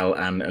through hell,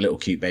 and a little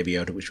cute baby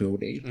Yoda, which we all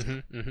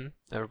need.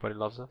 Everybody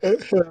loves it.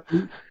 Get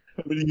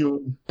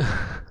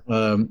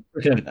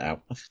it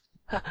out.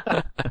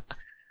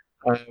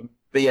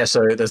 But yeah,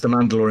 so there's The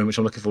Mandalorian, which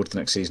I'm looking forward to the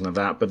next season of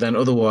that. But then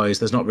otherwise,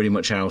 there's not really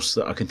much else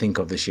that I can think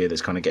of this year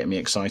that's kind of getting me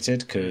excited,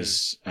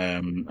 because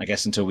I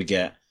guess until we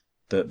get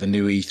the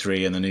new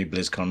E3 and the new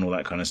BlizzCon and all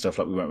that kind of stuff,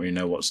 like, we won't really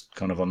know what's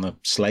kind of on the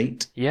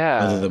slate.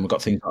 Yeah. Other than we've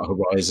got things like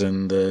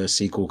Horizon, the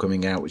sequel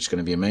coming out, which is going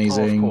to be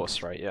amazing. Oh, of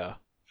course, right, yeah.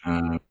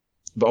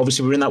 But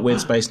obviously we're in that weird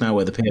space now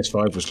where the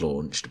PS5 was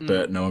launched,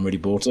 but no one really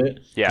bought it.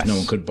 Yes. No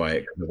one could buy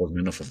it because there wasn't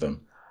enough of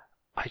them.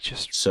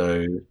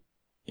 So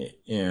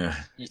Yeah,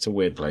 it's a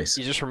weird place.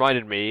 You just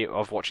reminded me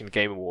of watching the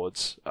Game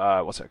Awards.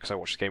 What's it? Because I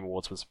watched the Game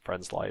Awards with some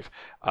friends live.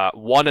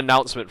 One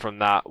announcement from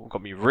that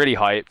got me really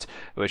hyped,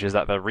 which is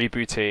that they're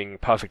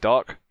rebooting Perfect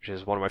Dark, which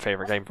is one of my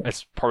favorite game.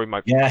 It's probably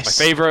my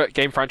favorite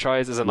game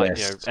franchises, and like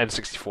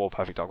N64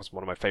 Perfect Dark was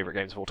one of my favorite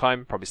games of all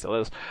time. Probably still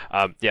is.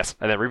 Yes,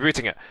 and they're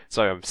rebooting it,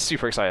 so I'm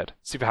super excited,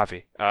 super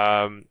happy.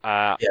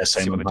 Yeah,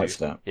 same with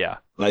that. Yeah,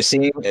 like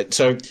seeing it.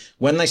 So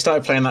when they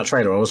started playing that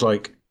trailer, I was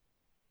like,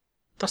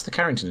 that's the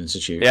Carrington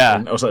Institute. Yeah.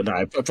 And I was like, no,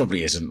 it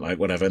probably isn't, like,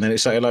 whatever. And then it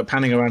started like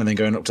panning around and then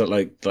going up to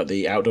like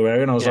the outdoor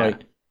area, and I was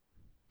like,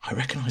 I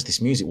recognise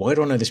this music. Why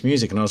do I know this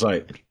music? And I was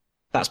like,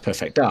 that's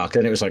Perfect Dark.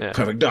 And it was like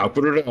Perfect Dark.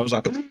 I was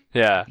like,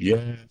 yeah.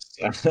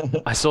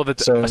 I saw the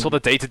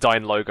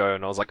Datadyne logo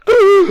and I was like,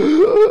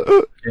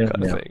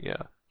 kind of thing.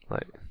 Yeah,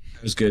 like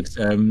it was good.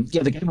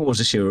 The Game Awards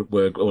this year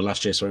or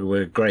last year, sorry,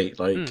 were great.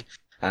 Like,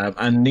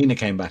 and Nina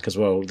came back as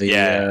well.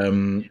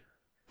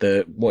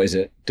 The what is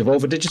it?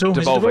 Devolver Digital?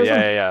 Devolver,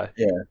 yeah.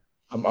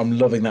 I'm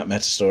loving that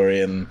meta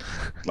story, and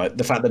like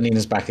the fact that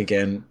Nina's back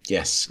again.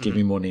 Yes, give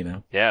me more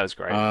Nina. Yeah, it was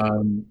great.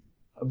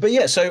 But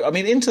yeah, so I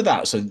mean, into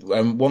that. So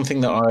one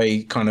thing that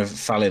I kind of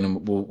fell in,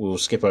 and we'll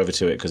skip over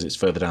to it because it's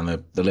further down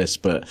the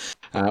list, but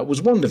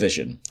was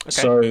WandaVision. Okay.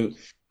 So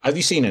have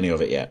you seen any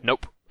of it yet?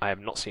 Nope, I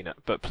have not seen it.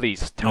 But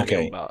please tell me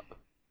all about it.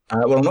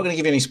 Well, I'm not going to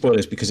give you any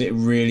spoilers because it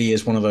really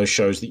is one of those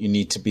shows that you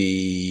need to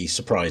be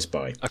surprised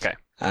by. Okay.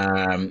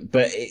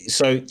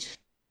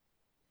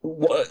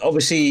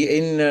 Obviously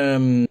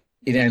in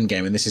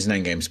Endgame, and this is an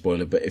Endgame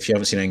spoiler, but if you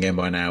haven't seen Endgame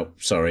by now,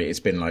 sorry, it's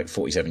been like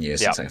 47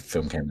 years since that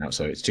film came out,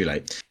 so it's too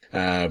late.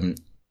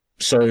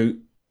 So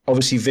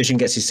obviously Vision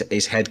gets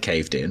his head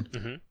caved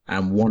in,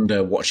 and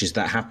Wanda watches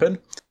that happen.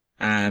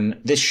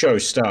 And this show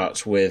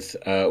starts with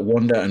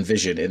Wanda and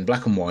Vision in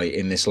black and white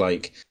in this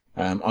like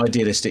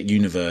idealistic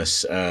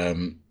universe,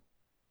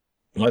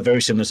 like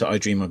very similar to I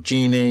Dream of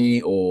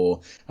Jeannie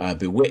or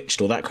Bewitched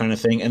or that kind of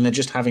thing, and they're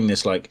just having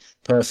this like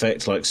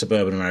perfect like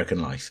suburban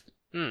American life.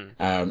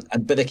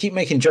 But they keep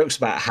making jokes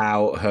about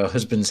how her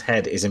husband's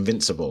head is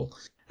invincible,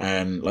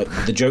 and like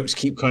the jokes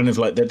keep kind of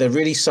like they're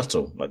really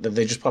subtle, like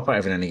they just pop out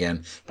every now and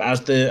again. But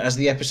as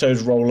the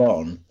episodes roll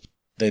on,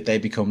 they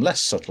become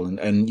less subtle,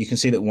 and you can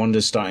see that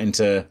Wanda's starting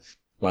to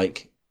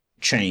like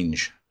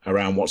change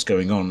around what's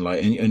going on,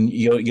 like, and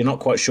you're not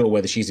quite sure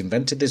whether she's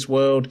invented this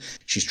world,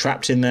 she's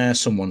trapped in there,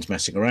 someone's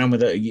messing around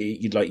with it.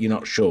 You're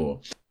not sure,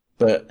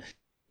 but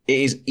it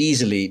is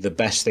easily the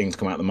best thing to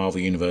come out of the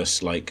Marvel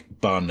universe, like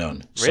bar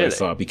none so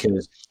far.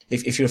 Because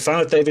if you're a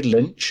fan of David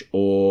Lynch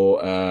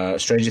or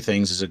Stranger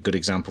Things is a good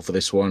example for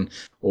this one,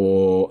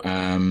 or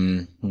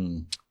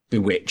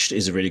Bewitched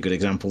is a really good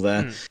example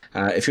there.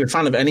 If you're a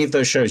fan of any of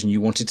those shows and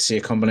you wanted to see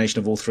a combination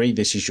of all three,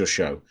 this is your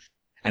show.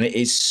 And it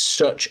is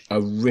such a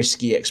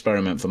risky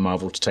experiment for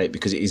Marvel to take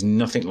because it is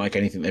nothing like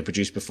anything they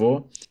produced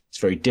before. It's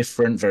very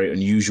different, very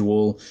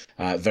unusual,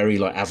 very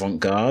like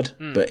avant-garde,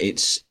 but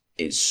it's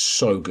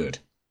so good.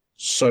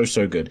 So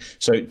good.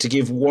 So to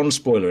give one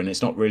spoiler, and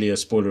it's not really a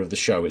spoiler of the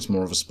show, it's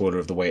more of a spoiler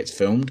of the way it's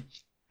filmed.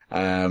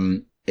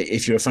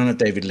 If you're a fan of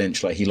David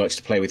Lynch, like he likes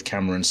to play with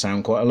camera and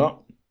sound quite a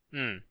lot.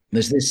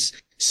 There's this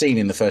scene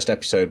in the first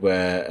episode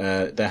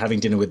where they're having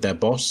dinner with their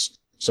boss.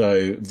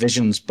 So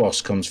Vision's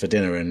boss comes for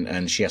dinner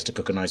and she has to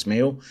cook a nice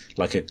meal,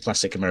 like a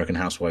classic American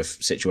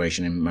housewife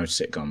situation in most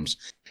sitcoms.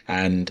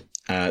 And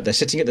they're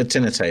sitting at the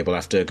dinner table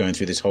after going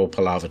through this whole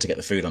palaver to get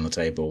the food on the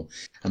table.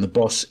 And the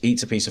boss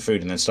eats a piece of food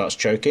and then starts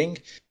choking.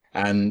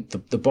 And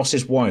the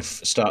boss's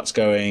wife starts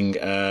going,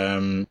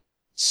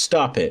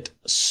 stop it,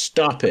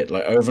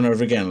 like over and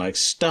over again, like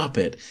stop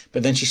it.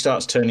 But then she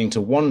starts turning to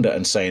Wanda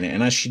and saying it.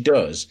 And as she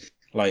does,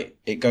 like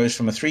it goes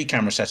from a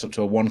 3-camera setup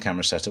to a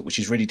 1-camera setup, which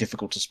is really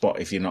difficult to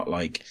spot if you're not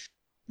like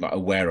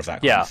aware of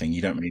that kind of thing.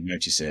 You don't really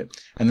notice it.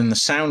 And then the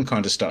sound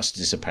kind of starts to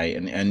dissipate,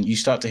 and you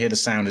start to hear the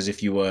sound as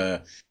if you were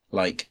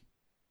like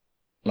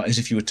as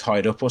if you were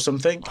tied up or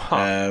something.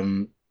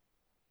 And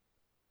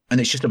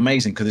it's just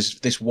amazing because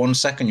this 1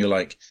 second you're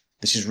like,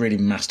 this is really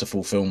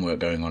masterful film work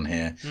going on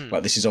here.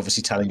 Like this is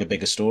obviously telling a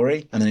bigger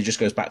story, and then it just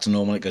goes back to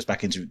normal. It goes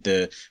back into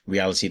the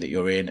reality that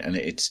you're in, and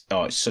it's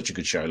such a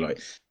good show.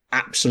 Like,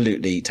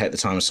 absolutely take the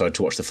time aside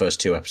to watch the first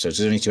 2 episodes.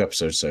 There's only 2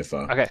 episodes so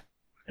far. Okay.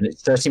 And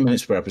it's 30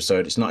 minutes per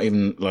episode. It's not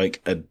even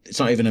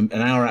an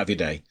hour out of your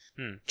day.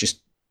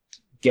 Just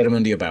get them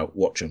under your belt,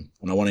 watch them,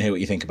 and I want to hear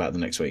what you think about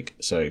them next week.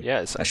 So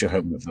that's your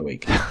homework for the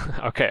week.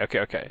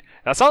 Okay.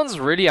 That sounds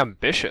really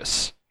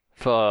ambitious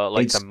for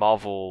like the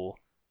Marvel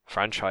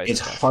franchise. It's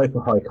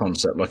hyper high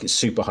concept, like it's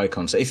super high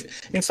concept.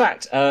 In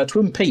fact,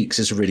 Twin Peaks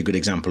is a really good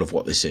example of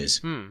what this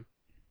is.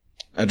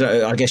 I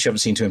guess you haven't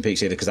seen Twin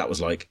Peaks either because that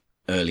was like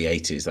early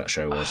 80s, that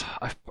show was.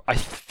 I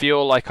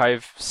feel like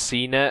I've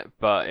seen it,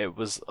 but it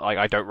was like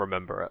I don't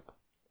remember it.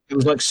 It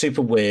was like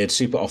super weird,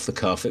 super off the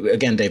cuff.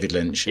 Again, David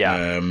Lynch.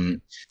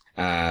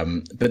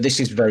 But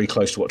this is very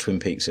close to what Twin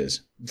Peaks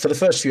is. For the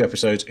first few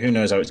episodes, who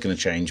knows how it's going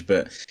to change,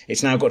 but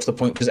it's now got to the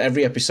point because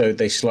every episode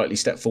they slightly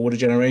step forward a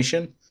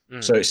generation.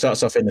 So it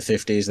starts off in the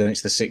 50s, then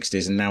it's the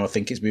 60s, and now I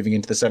think it's moving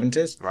into the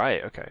 70s.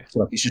 Right, okay. So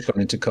like it's just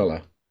gone into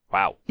colour.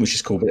 Wow. Which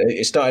is cool. But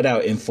it started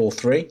out in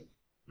 4:3.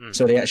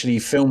 So they actually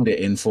filmed it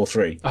in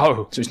 4:3.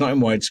 Oh, So it's not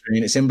in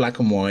widescreen. It's in black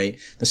and white.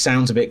 The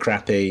sound's a bit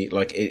crappy,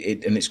 like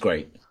and it's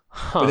great.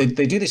 huh. But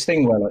they do this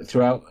thing where, like,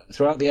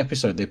 throughout the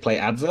episode, they play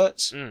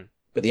adverts,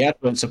 but the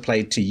adverts are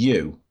played to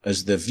you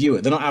as the viewer.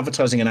 They're not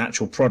advertising an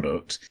actual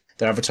product;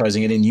 they're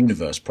advertising an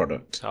in-universe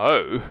product.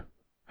 Oh,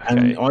 And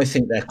okay. I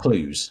think they're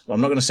clues.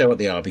 I'm not going to say what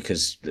they are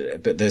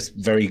but there's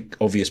very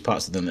obvious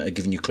parts of them that are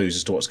giving you clues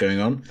as to what's going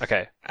on.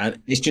 Okay.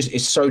 And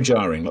it's so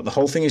jarring. Like, the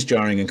whole thing is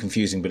jarring and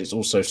confusing, but it's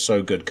also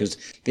so good because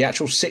the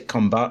actual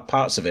sitcom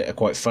parts of it are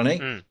quite funny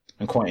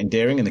and quite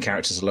endearing, and the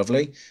characters are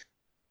lovely.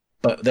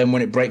 But then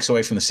when it breaks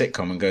away from the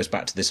sitcom and goes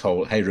back to this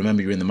whole, hey,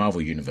 remember you're in the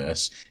Marvel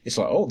universe, it's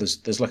like, oh,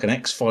 there's like an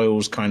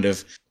X-Files kind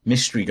of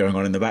mystery going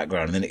on in the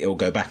background, and then it'll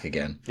go back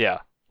again. Yeah.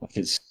 Like,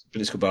 it's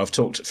good. But I've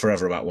talked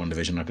forever about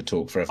WandaVision. I could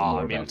talk forever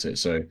more about it.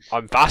 So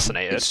I'm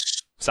fascinated.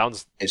 it's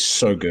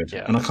so good.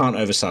 Yeah. And I can't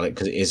oversell it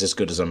because it is as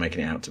good as I'm making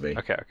it out to be.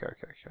 Okay.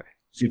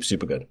 Super,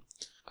 super good.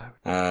 I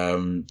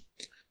would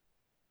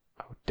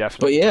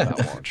definitely But yeah. give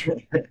that a watch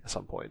at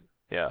some point.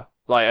 Yeah.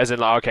 Like, as in,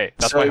 like, okay,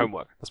 that's my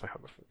homework. That's my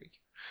homework for the week.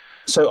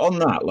 So on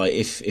that, like,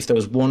 if there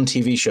was one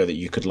TV show that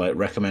you could, like,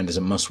 recommend as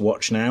a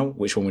must-watch now,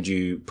 which one would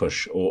you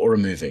push? Or a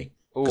movie?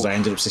 Because I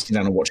ended up sitting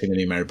down and watching the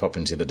new Mary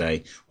Poppins the other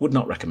day. Would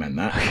not recommend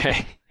that.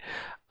 Okay.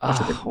 That's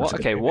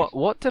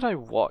What did I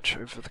watch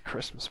over the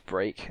Christmas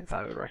break that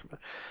I would recommend?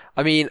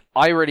 I mean,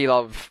 I really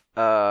love.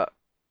 Working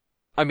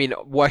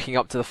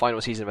up to the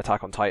final season of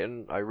Attack on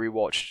Titan, I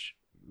rewatched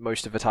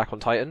most of Attack on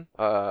Titan,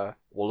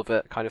 all of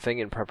it, kind of thing,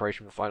 in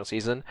preparation for the final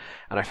season,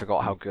 and I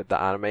forgot how good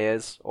that anime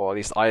is, or at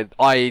least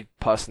I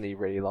personally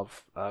really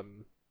love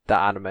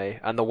that anime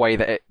and the way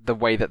that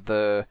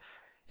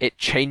it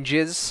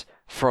changes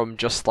from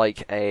just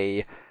like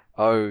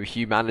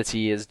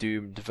humanity is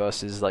doomed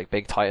versus like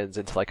big titans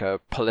into like a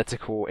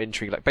political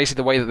intrigue. Like,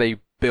 basically the way that they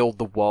build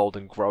the world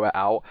and grow it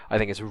out, I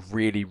think is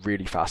really,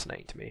 really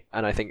fascinating to me.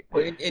 And I think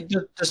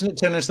doesn't it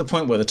turn into the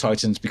point where the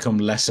Titans become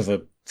less of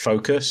a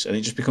focus and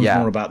it just becomes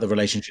more about the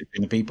relationship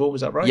between the people?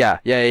 Is that right? Yeah.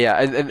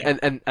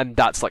 And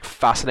that's like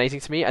fascinating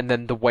to me. And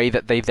then the way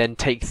that they then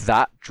take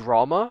that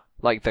drama,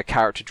 like the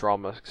character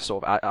drama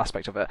sort of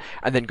aspect of it,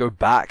 and then go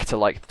back to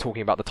like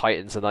talking about the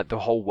Titans and like the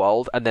whole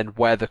world, and then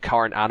where the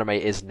current anime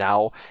is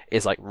now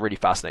is like really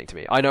fascinating to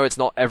me. I know it's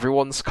not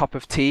everyone's cup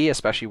of tea,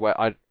 especially where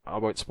I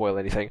won't spoil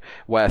anything,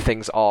 where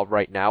things are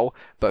right now,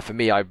 but for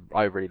me, I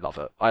really love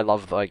it. I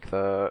love like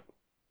the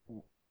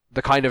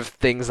kind of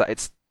things that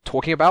it's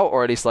talking about,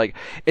 or at least like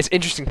it's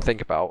interesting to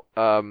think about.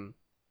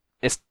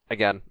 It's,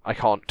 again, I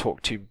can't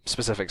talk too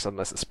specifics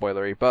unless it's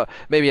spoilery, but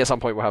maybe at some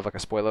point we'll have like a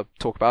spoiler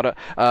talk about it.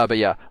 But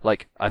yeah,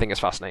 like, I think it's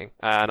fascinating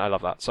and I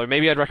love that. So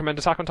maybe I'd recommend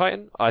Attack on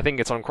Titan. I think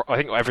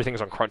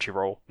everything's on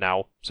Crunchyroll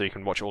now, so you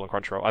can watch it all on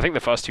Crunchyroll. I think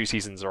the first 2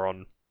 seasons are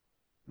on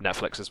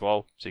Netflix as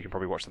well, so you can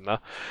probably watch them there.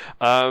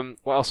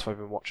 What else have I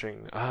been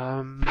watching?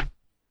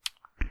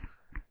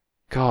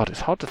 God,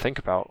 it's hard to think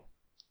about.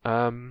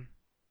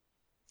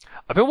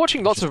 I've been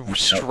watching lots of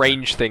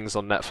strange things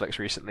on Netflix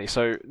recently.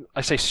 So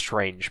I say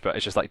strange, but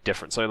it's just like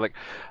different. So like,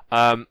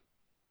 I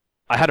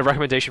had a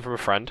recommendation from a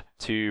friend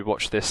to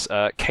watch this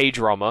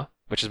K-drama,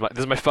 which is this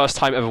is my first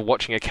time ever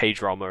watching a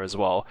K-drama as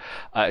well.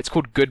 It's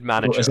called Good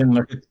Manager. As in,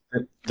 like,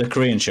 the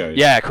Korean shows?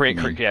 Yeah,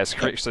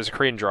 so it's a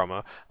Korean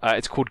drama.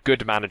 It's called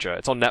Good Manager.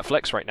 It's on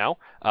Netflix right now.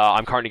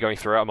 I'm currently going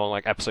through it. I'm on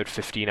like episode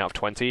 15 out of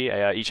 20.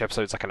 Each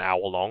episode's like an hour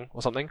long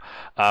or something.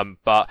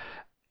 But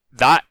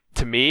that,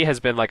 to me, has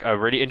been like a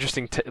really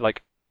interesting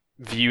like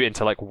view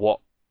into like what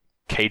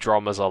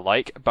K-dramas are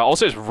like, but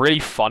also it's really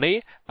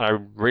funny and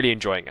I'm really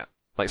enjoying it,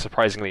 like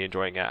surprisingly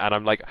enjoying it. And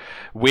I'm like,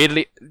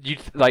 weirdly,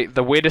 like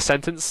the weirdest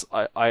sentence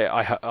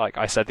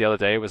I said the other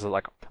day was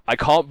like, I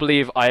can't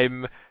believe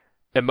I'm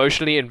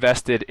emotionally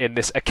invested in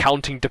this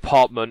accounting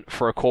department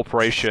for a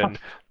corporation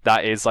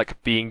that is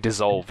like being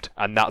dissolved,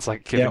 and that's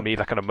like giving me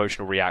like an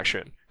emotional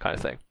reaction kind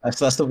of thing.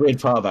 That's the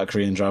weird part about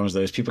Korean dramas,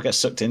 though, is people get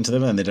sucked into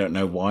them and they don't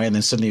know why, and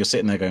then suddenly you're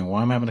sitting there going,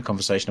 "Why am I having a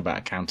conversation about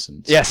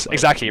accountants?" Yes, like,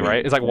 exactly,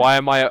 right. It's like, why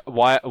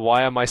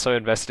am I so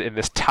invested in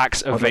this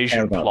tax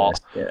evasion plot?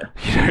 Yeah.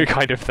 You know,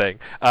 kind of thing.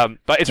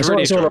 But it's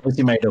really all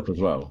obviously made up as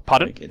well.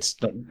 Pardon? Like, it's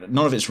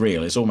none of it's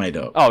real. It's all made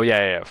up. Oh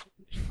yeah.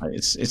 Like,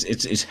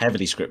 it's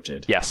heavily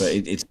scripted. Yes, but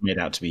it's made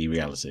out to be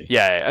reality.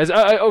 Yeah.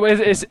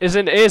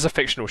 It is a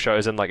fictional show.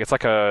 As in, like, it's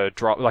like a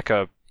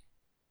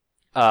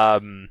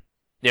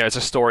it's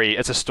a story.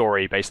 It's a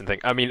story based on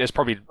thing. I mean, it's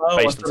probably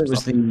based on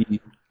stuff.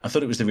 I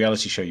thought it was the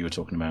reality show you were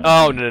talking about.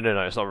 Oh no!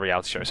 It's not a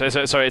reality show. So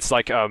it's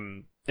like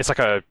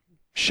a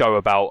show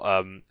about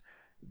I'm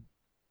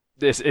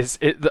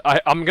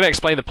gonna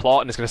explain the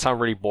plot, and it's gonna sound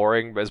really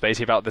boring, but it's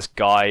basically about this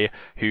guy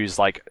who's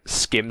like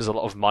skims a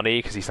lot of money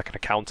because he's like an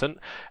accountant,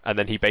 and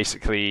then he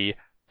basically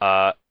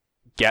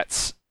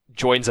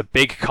joins a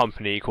big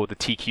company called the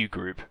TQ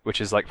Group,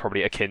 which is like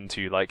probably akin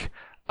to like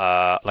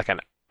an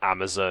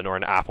Amazon or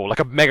an Apple, like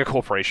a mega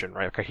corporation,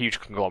 right? Like a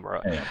huge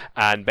conglomerate. Yeah.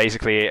 And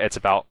basically it's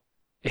about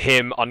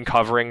him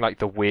uncovering like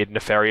the weird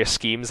nefarious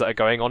schemes that are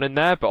going on in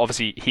there. But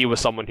obviously he was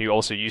someone who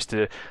also used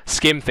to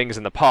skim things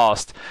in the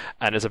past,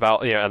 and is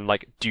about and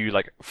like do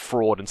like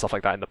fraud and stuff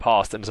like that in the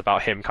past, and it's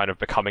about him kind of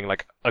becoming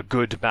like a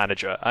good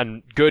manager,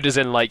 and good as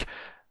in like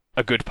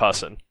a good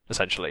person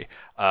essentially.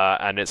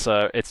 And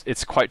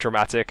it's quite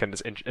dramatic,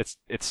 and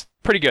it's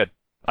pretty good.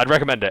 I'd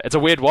recommend it. It's a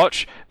weird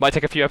watch. Might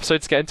take a few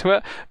episodes to get into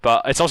it,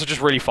 but it's also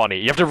just really funny.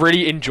 You have to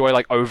really enjoy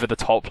like over the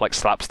top like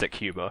slapstick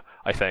humor,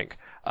 I think.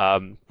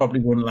 Probably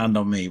wouldn't land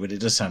on me, but it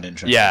does sound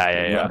interesting.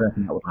 Yeah. I don't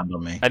think that would land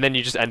on me. And then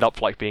you just end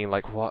up like being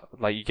like, what?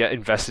 Like you get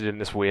invested in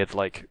this weird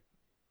like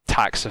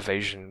tax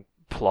evasion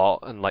plot,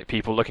 and like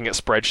people looking at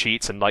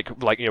spreadsheets and like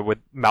with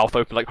mouth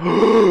open like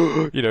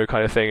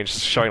kind of thing, and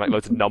just showing like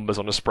loads of numbers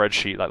on a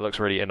spreadsheet that looks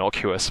really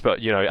innocuous, but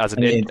as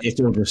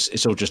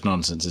it's all just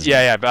nonsense, isn't it?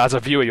 Yeah, but as a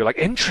viewer you're like,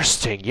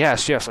 interesting,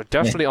 yes, I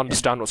definitely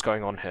understand what's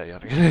going on here,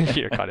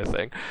 kind of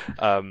thing.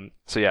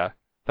 So yeah,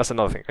 that's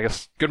another thing, I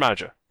guess. Good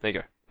Manager, there you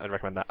go. I'd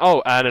recommend that.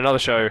 Oh, and another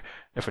show,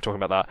 if we're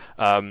talking about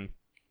that,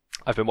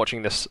 I've been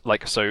watching this,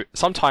 so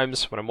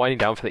sometimes when I'm winding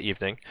down for the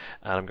evening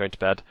and I'm going to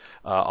bed,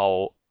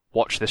 I'll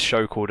watch this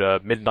show called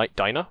Midnight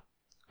Diner,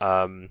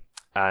 and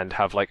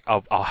have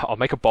I'll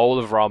make a bowl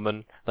of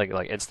ramen,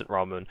 like instant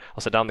ramen.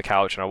 I'll sit down on the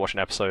couch and I'll watch an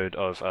episode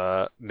of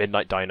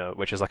Midnight Diner,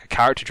 which is like a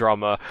character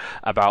drama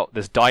about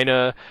this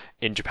diner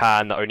in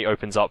Japan that only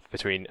opens up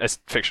between, it's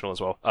fictional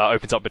as well,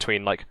 opens up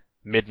between like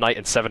midnight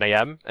and 7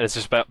 a.m. and it's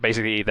just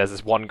basically there's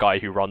this one guy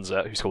who runs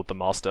it who's called the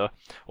Master,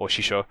 or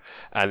Shisho,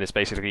 and it's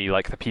basically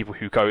like the people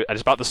who go, and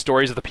it's about the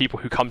stories of the people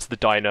who come to the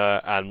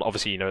diner, and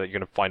obviously that you're going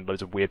to find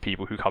loads of weird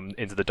people who come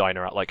into the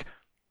diner at like,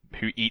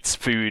 who eats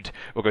food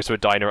or goes to a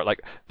diner at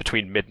like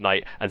between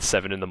midnight and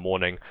 7 in the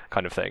morning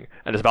kind of thing,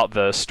 and it's about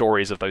the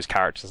stories of those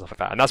characters and stuff like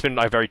that, and that's been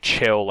a very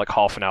chill like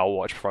half an hour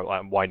watch before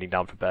I'm winding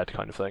down for bed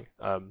kind of thing.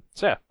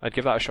 So yeah, I'd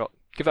give that a shot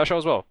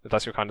as well if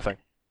that's your kind of thing.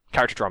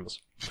 Character dramas.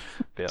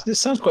 Yeah. This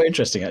sounds quite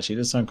interesting, actually.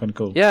 This sounds kind of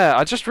cool. Yeah,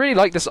 I just really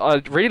like this. I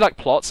really like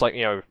plots. Like,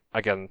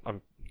 again,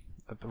 I'm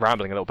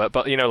rambling a little bit,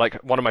 but like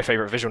one of my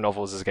favorite visual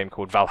novels is a game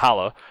called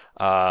Valhalla,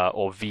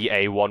 or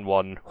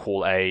VA11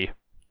 Hall A,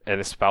 and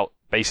it's about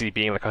basically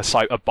being like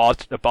a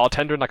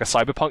bartender in like a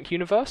cyberpunk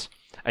universe.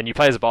 And you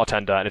play as a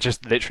bartender, and it's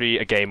just literally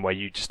a game where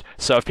you just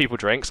serve people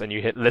drinks, and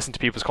you listen to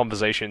people's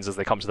conversations as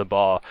they come to the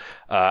bar,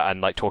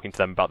 and like talking to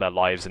them about their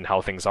lives and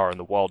how things are in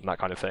the world and that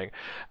kind of thing.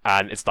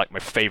 And it's like my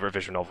favorite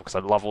visual novel because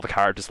I love all the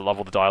characters, I love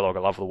all the dialogue, I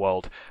love the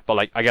world. But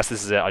like, I guess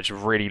this is it. I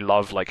just really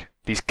love like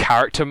these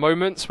character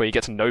moments where you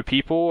get to know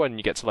people and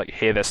you get to like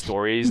hear their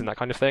stories and that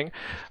kind of thing.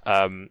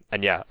 And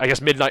yeah, I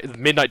guess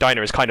Midnight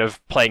Diner is kind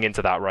of playing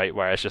into that, right?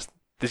 Where it's just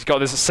there's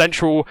a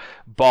central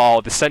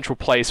bar, this central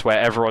place where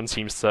everyone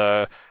seems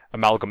to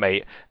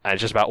amalgamate, and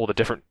it's just about all the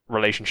different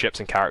relationships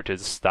and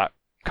characters that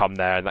come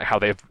there and like how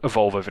they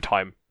evolve over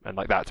time, and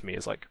like that to me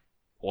is like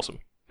awesome.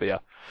 But yeah,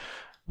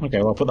 okay,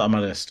 well, I'll put that on my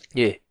list.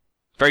 Yeah,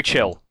 very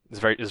chill. It's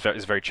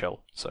very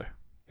chill. So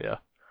yeah.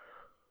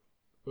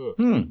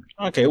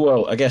 Okay,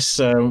 well, I guess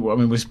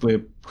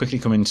we're quickly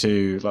coming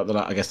to like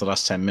the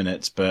last 10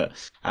 minutes, but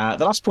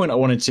the last point I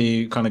wanted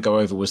to kind of go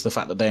over was the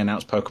fact that they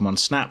announced Pokemon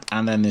Snap,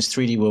 and then there's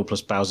 3D World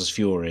plus Bowser's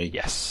Fury.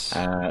 Yes.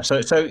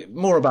 So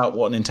more about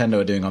what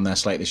Nintendo are doing on their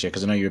slate this year,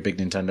 because I know you're a big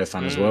Nintendo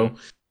fan as well.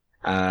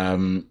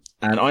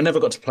 And I never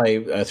got to play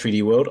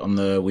 3D World on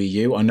the Wii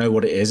U. I know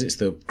what it is. It's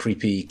the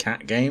creepy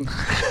cat game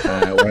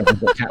where everyone's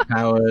got cat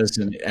powers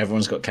and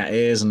everyone's got cat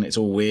ears and it's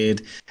all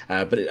weird.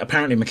 But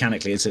apparently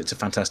mechanically it's a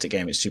fantastic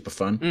game. It's super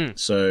fun.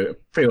 So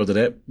pre-ordered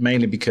it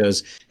mainly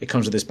because it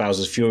comes with this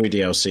Bowser's Fury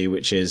DLC,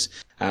 which is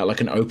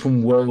like an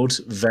open world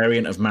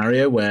variant of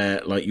Mario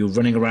where like you're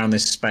running around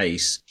this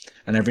space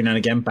and every now and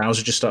again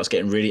Bowser just starts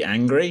getting really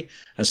angry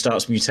and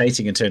starts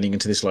mutating and turning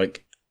into this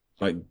like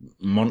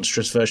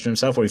monstrous version of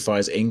himself where he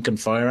fires ink and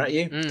fire at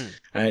you.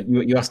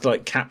 And you have to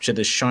like capture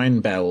the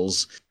shine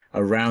bells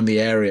around the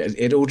area.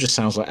 It all just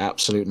sounds like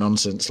absolute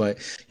nonsense.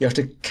 Like you have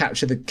to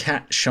capture the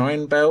cat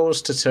shine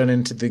bells to turn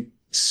into the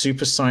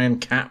Super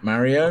Saiyan Cat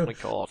Mario. Oh my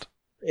god.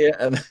 Yeah,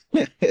 and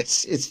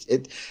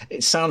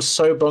it sounds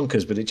so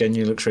bonkers, but it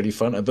genuinely looks really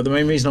fun. But the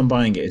main reason I'm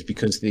buying it is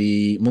because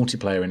the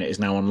multiplayer in it is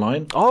now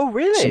online. Oh,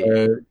 really?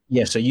 So,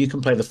 yeah, so you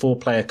can play the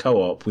 4-player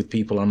co-op with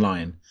people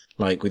online,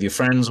 like with your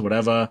friends or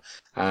whatever.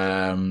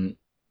 And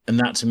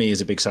that to me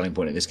is a big selling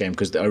point of this game,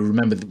 because I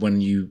remember when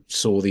you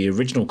saw the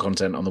original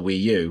content on the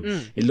Wii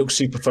U, it looked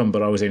super fun,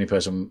 but I was the only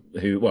person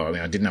who, well, I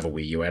mean, I didn't have a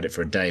Wii U. I had it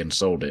for a day and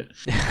sold it.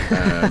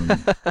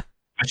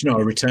 Actually, no,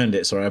 I returned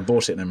it. Sorry, I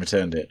bought it and then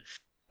returned it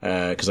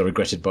because I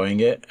regretted buying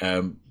it.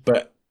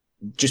 But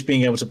just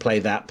being able to play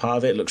that part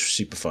of it looks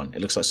super fun.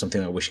 It looks like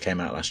something I wish came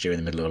out last year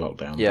in the middle of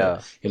lockdown. Yeah.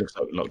 But it looks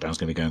like lockdown's going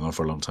to be going on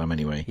for a long time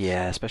anyway.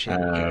 Yeah, especially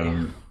in the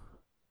UK.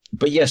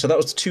 But yeah, so that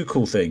was the two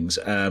cool things.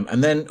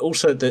 And then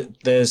also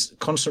there's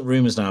constant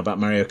rumors now about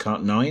Mario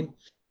Kart 9.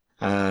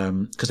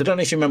 Because I don't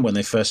know if you remember when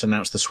they first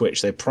announced the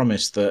Switch, they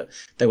promised that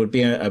there would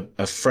be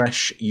a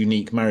fresh,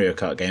 unique Mario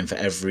Kart game for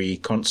every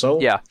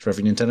console, for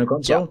every Nintendo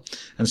console. Yeah.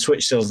 And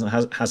Switch still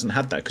hasn't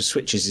had that, because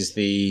Switch's is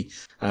the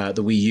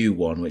Wii U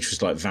one, which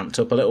was like vamped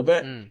up a little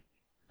bit.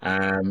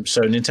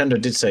 So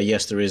Nintendo did say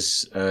yes, there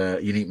is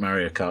unique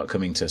Mario Kart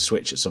coming to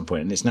Switch at some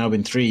point, and it's now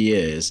been 3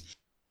 years,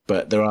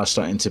 but there are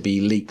starting to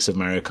be leaks of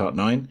Mario Kart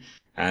 9,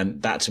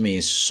 and that to me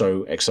is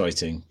so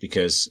exciting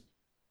because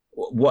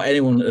what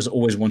anyone has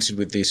always wanted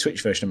with the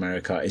Switch version of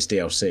Mario Kart is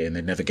DLC, and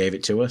they never gave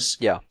it to us.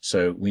 Yeah.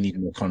 So we need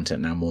more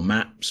content now, more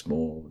maps,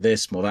 more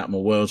this, more that,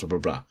 more worlds, blah blah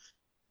blah.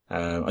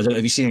 I don't know.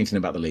 Have you seen anything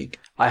about the leak?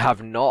 I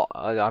have not.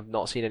 I've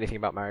not seen anything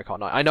about Mario Kart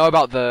 9. I know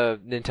about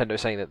the Nintendo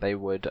saying that they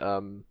would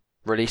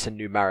release a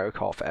new Mario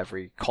Kart for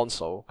every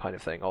console kind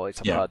of thing. Or at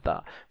least I've heard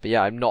that. But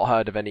yeah, I've not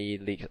heard of any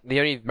leak. The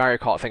only Mario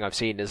Kart thing I've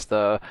seen is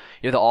the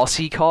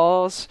RC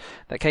cars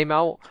that came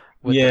out.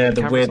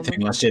 The weird thing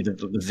last year, the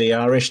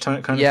VR-ish kind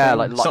of thing.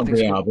 Like it's not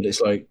VR, but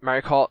it's like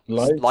Mario Kart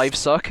Live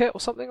Circuit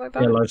or something like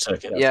that. Yeah, Live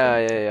Circuit.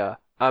 Yeah.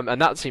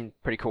 And that seemed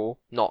pretty cool.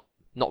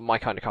 Not my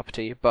kind of cup of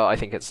tea, but I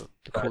think it's a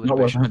cool. Not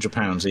worth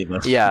 £100 either.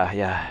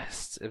 Yeah,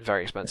 it's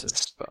very expensive.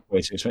 But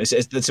way too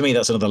expensive. To me,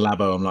 that's another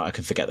Labo. I'm like, I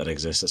can forget that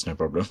exists. That's no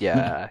problem.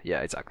 Yeah,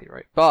 exactly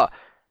right. But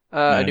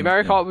a new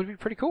Mario Kart would be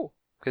pretty cool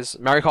because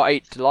Mario Kart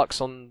 8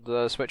 Deluxe on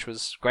the Switch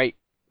was great,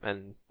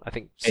 and I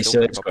think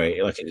it's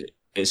great. Like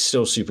it's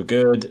still super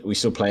good. We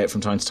still play it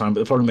from time to time, but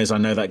the problem is I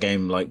know that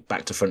game like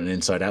back to front and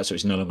inside out, so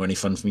it's no longer any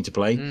fun for me to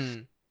play.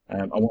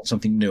 I want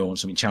something new. I want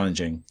something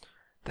challenging.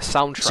 The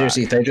soundtrack.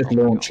 Seriously, if they just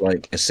launch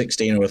like a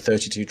 16 or a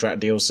 32 track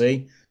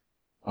DLC,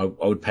 I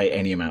would pay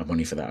any amount of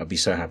money for that. I'd be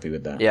so happy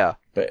with that. Yeah.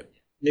 But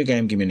new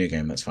game, give me a new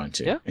game. That's fine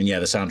too. Yeah. And yeah,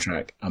 the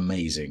soundtrack,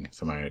 amazing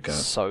for Mario Kart.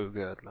 So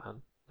good,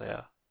 man.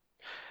 Yeah.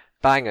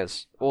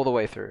 Bangers all the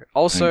way through.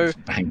 Also,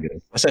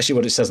 bangers. That's actually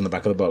what it says on the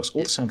back of the box.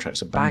 All the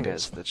soundtracks are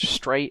bangers. They're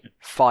straight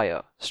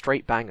fire,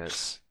 straight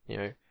bangers.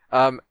 You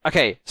know.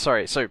 Okay.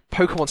 Sorry. So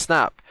Pokemon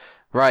Snap,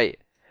 right?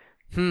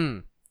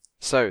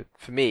 So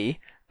for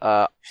me,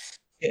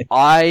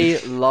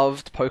 I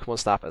loved Pokemon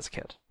Snap as a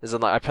kid. As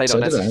in, like, I played it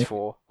on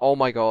N64. Oh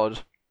my god,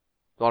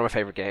 one of my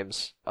favorite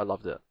games. I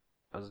loved it.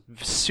 I was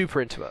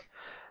super into it.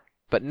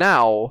 But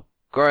now,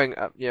 growing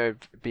up,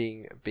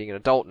 being an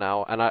adult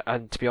now,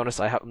 and to be honest,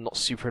 I'm not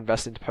super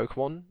invested into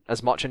Pokemon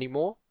as much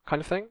anymore,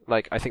 kind of thing.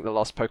 Like, I think the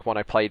last Pokemon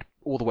I played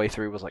all the way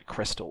through was like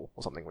Crystal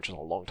or something, which is a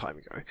long time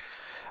ago.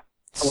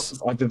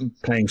 I've been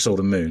playing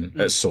Sword and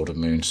Moon. Sword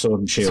and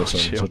Shield.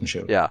 Sword and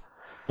Shield. Yeah.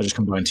 I just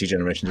combined 2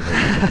 generations of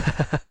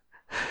Pokemon.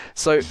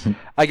 So,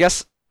 I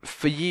guess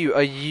for you,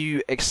 are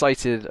you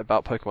excited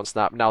about Pokemon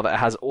Snap now that it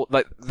has all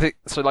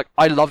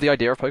I love the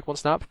idea of Pokemon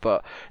Snap,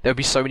 but there would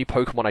be so many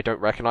Pokemon I don't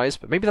recognize.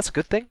 But maybe that's a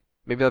good thing.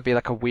 Maybe that'd be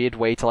like a weird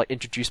way to like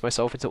introduce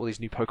myself into all these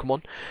new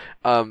Pokemon.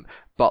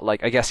 But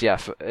like I guess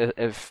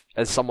if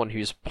as someone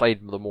who's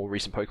played the more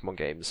recent Pokemon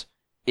games,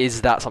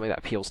 is that something that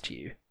appeals to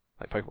you,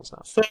 like Pokemon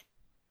Snap?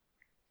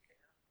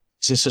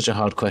 This is such a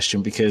hard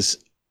question because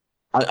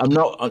I'm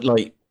not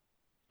hyped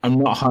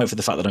for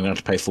the fact that I'm going to have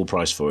to pay full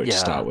price for it to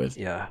start with.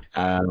 Yeah.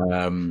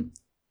 To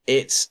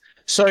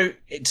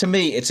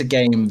me, it's a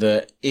game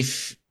that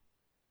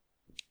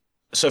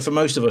for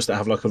most of us that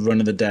have like a run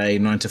of the day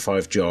 9 to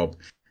 5 job,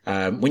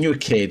 when you're a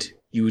kid,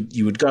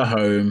 you would go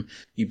home,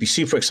 you'd be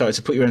super excited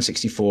to put your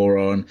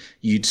N64 on,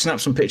 you'd snap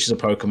some pictures of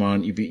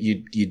Pokemon,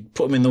 you'd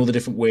put them in all the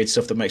different weird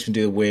stuff that makes them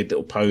do the weird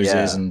little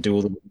poses and do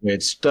all the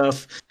weird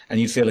stuff, and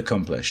you'd feel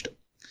accomplished.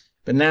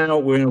 But now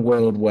we're in a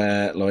world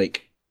where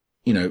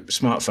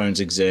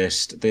smartphones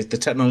exist. The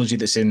technology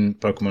that's in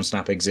Pokemon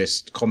Snap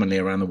exists commonly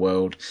around the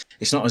world.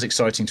 It's not as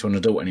exciting to an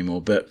adult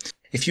anymore. But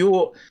if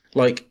you're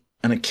like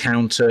an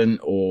accountant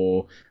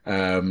or,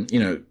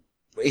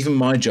 even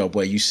my job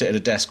where you sit at a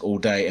desk all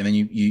day and then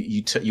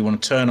you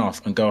want to turn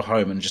off and go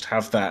home and just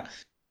have that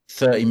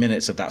 30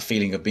 minutes of that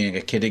feeling of being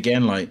a kid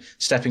again, like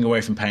stepping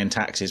away from paying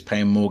taxes,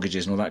 paying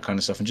mortgages and all that kind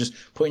of stuff, and just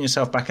putting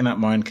yourself back in that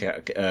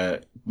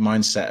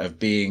mindset of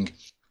being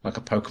like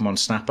a Pokemon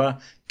snapper,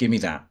 give me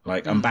that.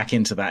 Like I'm back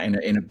into that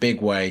in a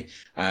big way,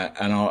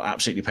 and I'll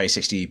absolutely pay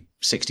 60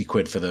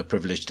 quid for the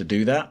privilege to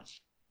do that.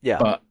 Yeah.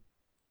 But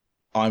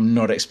I'm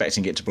not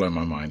expecting it to blow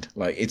my mind.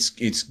 Like it's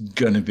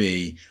going to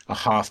be a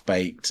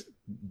half-baked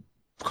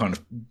kind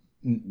of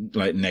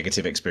like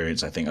negative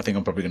experience. I think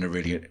I'm probably going to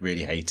really,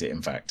 really hate it,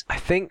 in fact.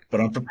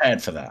 But I'm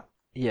prepared for that.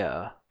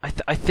 Yeah.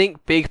 I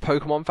think big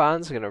Pokemon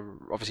fans are going to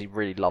obviously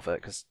really love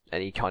it because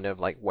any kind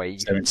of like way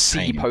you can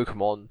see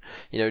Pokemon,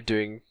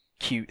 doing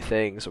cute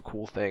things or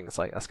cool things,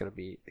 like that's gonna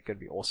be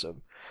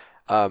awesome.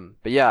 But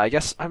yeah, I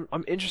guess I'm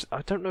interested.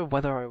 I don't know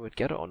whether I would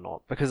get it or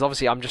not because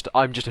obviously I'm just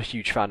a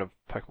huge fan of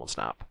Pokemon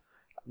Snap,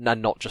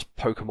 and not just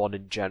Pokemon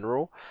in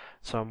general.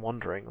 So I'm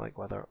wondering like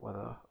whether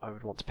I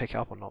would want to pick it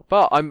up or not.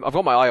 But I've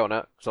got my eye on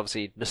it because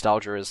obviously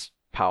nostalgia is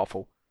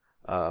powerful.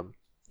 Yeah,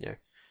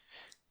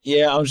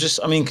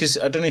 because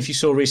I don't know if you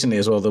saw recently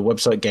as well the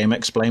website Game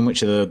Explain,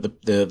 which are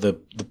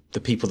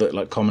the people that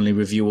like commonly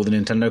review all the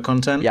Nintendo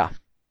content. Yeah.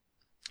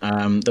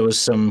 There was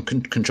some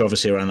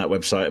controversy around that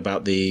website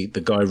about the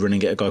guy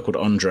running it, a guy called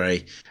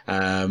Andre,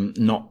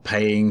 not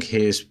paying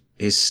his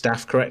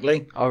staff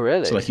correctly. Oh,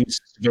 really? So like he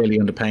was severely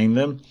underpaying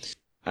them.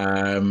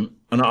 And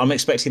I'm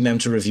expecting them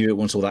to review it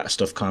once all that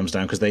stuff calms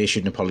down, because they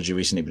issued an apology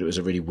recently, but it was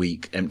a really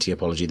weak, empty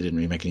apology that didn't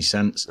really make any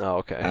sense. Oh,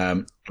 okay.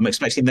 I'm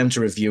expecting them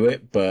to review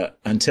it, but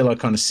until I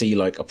kind of see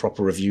like a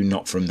proper review,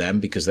 not from them,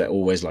 because they're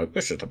always like,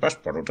 this is the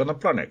best product on the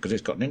planet because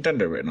it's got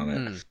Nintendo written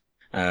on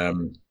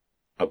it.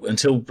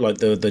 Until like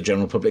the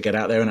general public get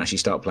out there and actually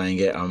start playing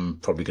it, I'm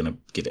probably going to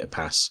give it a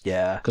pass.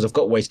 Yeah. Because I've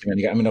got way too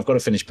many. I mean, I've got to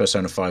finish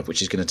Persona 5,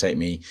 which is going to take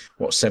me,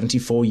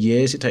 74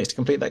 years it takes to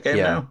complete that game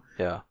now?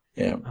 Yeah.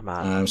 Yeah. Oh,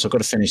 man. So I've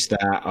got to finish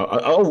that.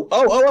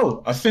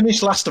 I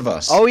finished Last of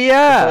Us. Oh,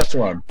 yeah. The first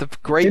one.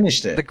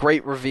 Finished it. The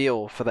great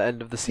reveal for the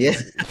end of the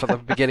season, for the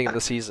beginning of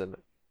the season.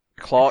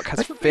 Clark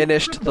has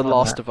finished The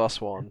Last of Us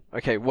one.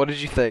 Okay, what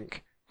did you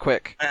think?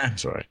 Quick.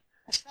 Sorry.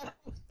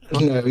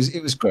 No,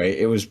 it was great.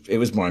 It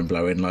was mind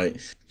blowing. Like,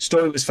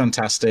 story was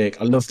fantastic.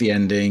 I love the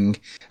ending.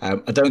 I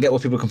don't get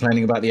what people are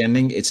complaining about the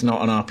ending. It's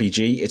not an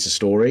RPG. It's a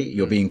story.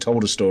 You're being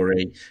told a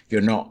story.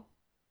 You're not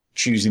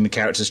choosing the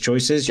character's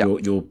choices.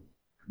 Yep.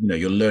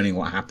 You're learning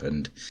what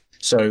happened.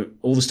 So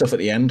all the stuff at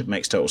the end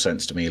makes total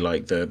sense to me.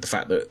 Like the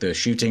fact that the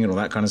shooting and all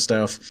that kind of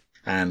stuff,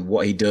 and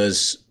what he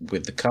does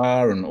with the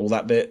car and all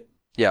that bit.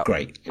 Yeah,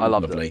 great. I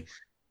loved it.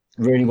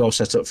 Really well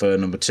set up for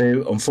number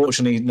 2.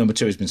 Unfortunately, number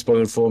 2 has been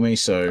spoiled for me.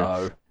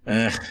 So.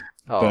 But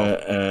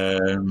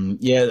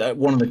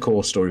one of the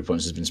core story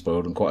points has been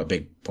spoiled, and quite a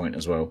big point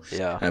as well.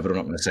 Yeah. But I'm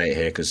not going to say it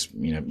here because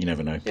you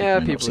never know.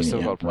 People have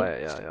still got to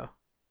play it. Yeah.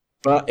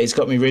 But it's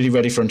got me really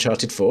ready for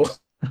Uncharted 4.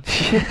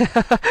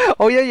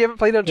 Oh yeah, you haven't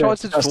played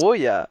Uncharted 4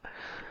 yet.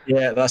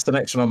 Yeah, that's the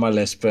next one on my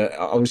list. But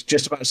I was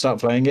just about to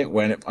start playing it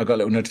when I got a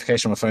little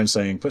notification on my phone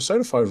saying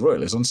Persona 5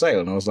 Royal is on sale,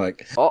 and I was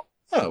like, oh,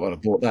 well, I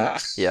bought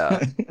that. Yeah.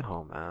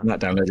 Oh, man. And that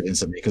downloaded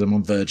instantly because I'm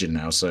on Virgin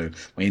now, so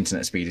my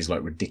internet speed is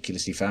like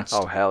ridiculously fast.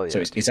 Oh, hell yeah. So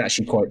it's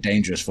actually quite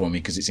dangerous for me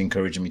because it's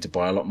encouraging me to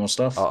buy a lot more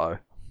stuff. Uh-oh.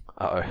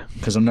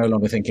 Because I'm no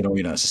longer thinking,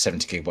 it's a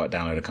 70 gigabyte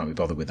download, I can't be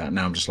bothered with that.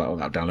 Now I'm just like, I'll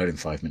download in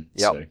 5 minutes.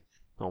 Yep. So,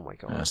 oh, my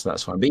God. So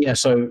that's fine. But yeah,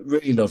 so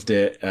really loved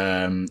it.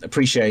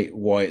 Appreciate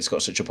why it's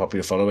got such a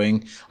popular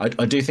following. I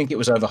do think it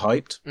was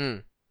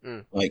overhyped.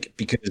 Like,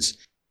 because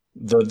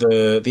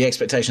the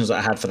expectations that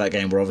I had for that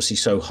game were obviously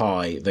so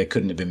high they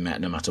couldn't have been met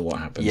no matter what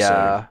happened. Yeah, so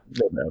a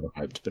little bit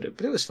overhyped,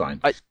 but it was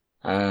fine.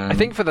 I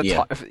think for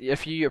the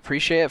if you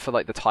appreciate it for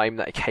like the time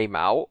that it came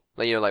out,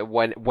 like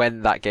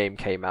when that game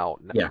came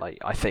out, like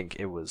I think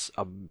it was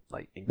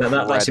like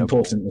incredible. That's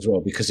important as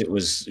well because it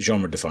was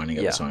genre defining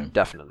at the time.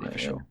 Definitely for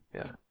sure.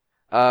 Yeah.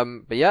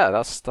 But yeah,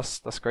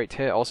 that's great to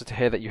hear. Also to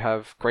hear that you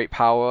have great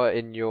power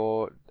in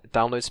your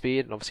download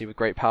speed, and obviously with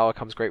great power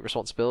comes great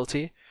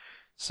responsibility.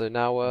 So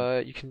now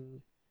you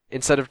can,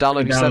 instead of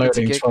downloading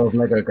 12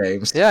 Lego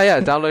games.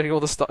 Yeah, downloading all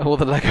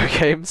the Lego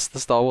games, the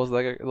Star Wars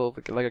Lego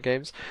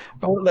games.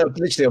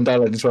 Literally, I'm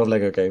downloading 12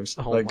 Lego games.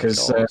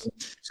 Because so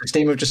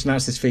Steam have just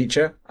announced this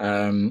feature,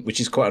 which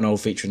is quite an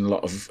old feature in a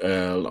lot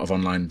of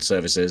online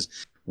services,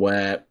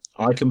 where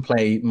I can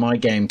play my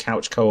game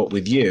couch co-op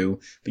with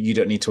you, but you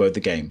don't need to own the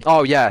game.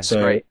 Oh yeah, it's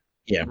great.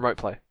 Yeah, remote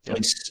play. Yeah.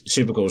 It's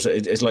super cool. So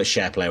it's like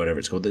share play, whatever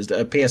it's called.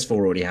 A PS4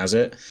 already has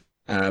it.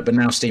 But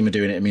now Steam are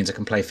doing it. It means I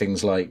can play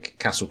things like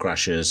Castle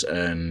Crashers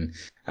and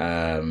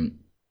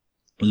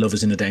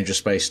Lovers in a Dangerous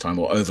Space Time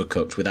or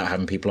Overcooked without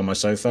having people on my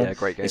sofa. Yeah,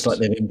 great games. It's like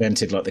they've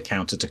invented like the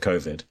counter to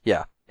COVID.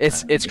 Yeah,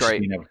 it's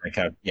great.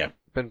 Yeah,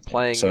 been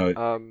playing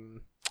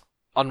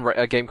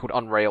a game called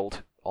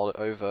Unrailed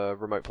over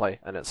remote play,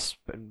 and it's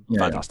been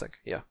fantastic.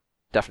 Yeah,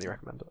 definitely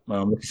recommend it.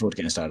 Well, I'm looking forward to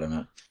getting started on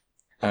that.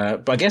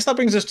 But I guess that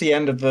brings us to the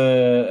end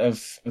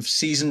of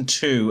season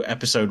 2,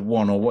 episode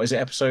 1, or what is it,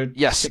 episode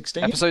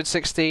 16? Episode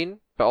 16,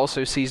 but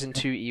also season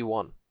 2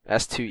 E1.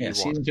 S2 E1.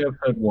 Season 2,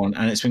 episode 1,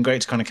 and it's been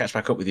great to kind of catch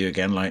back up with you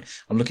again. Like,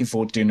 I'm looking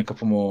forward to doing a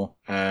couple more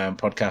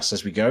podcasts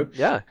as we go.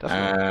 Yeah,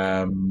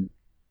 definitely.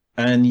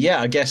 And yeah,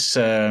 I guess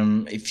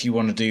if you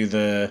want to do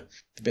the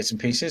bits and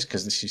pieces,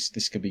 because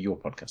this could be your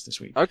podcast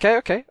this week.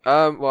 Okay.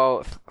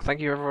 Well,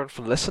 thank you everyone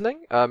for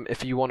listening.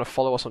 If you want to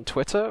follow us on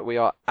Twitter, we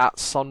are at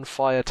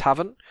Sunfire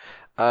Tavern.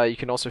 You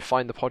can also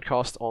find the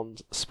podcast on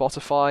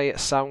Spotify,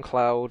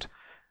 SoundCloud,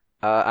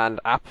 and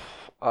App.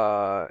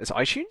 Is it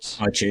iTunes?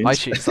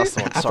 iTunes, that's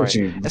the one.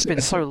 Sorry, it's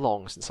been so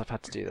long since I've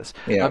had to do this.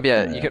 You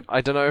can. I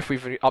don't know if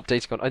we've been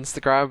updating on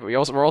Instagram, but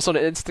we're also on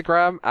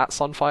Instagram at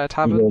Sunfire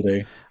Tavern. We will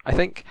do. I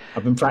think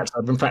I've been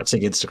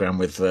practicing Instagram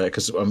with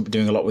because I'm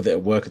doing a lot with it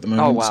at work at the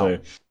moment. Oh wow. So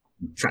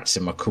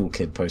practicing my cool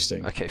kid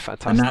posting. Okay,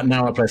 fantastic. And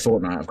now I play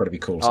Fortnite. I've got to be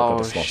cool. So I've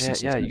got to floss.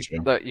 Shit, yeah.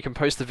 You can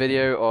post the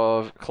video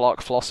of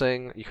Clark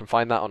flossing. You can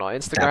find that on our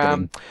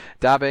Instagram.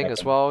 Dabbing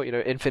as well.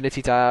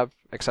 Infinity Dab,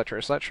 etc.,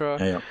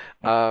 etc.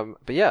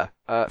 But yeah,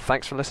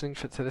 thanks for listening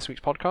to this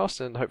week's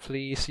podcast, and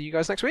hopefully see you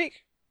guys next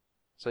week.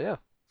 So yeah.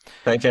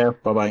 Take care.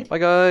 Bye bye. Bye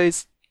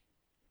guys.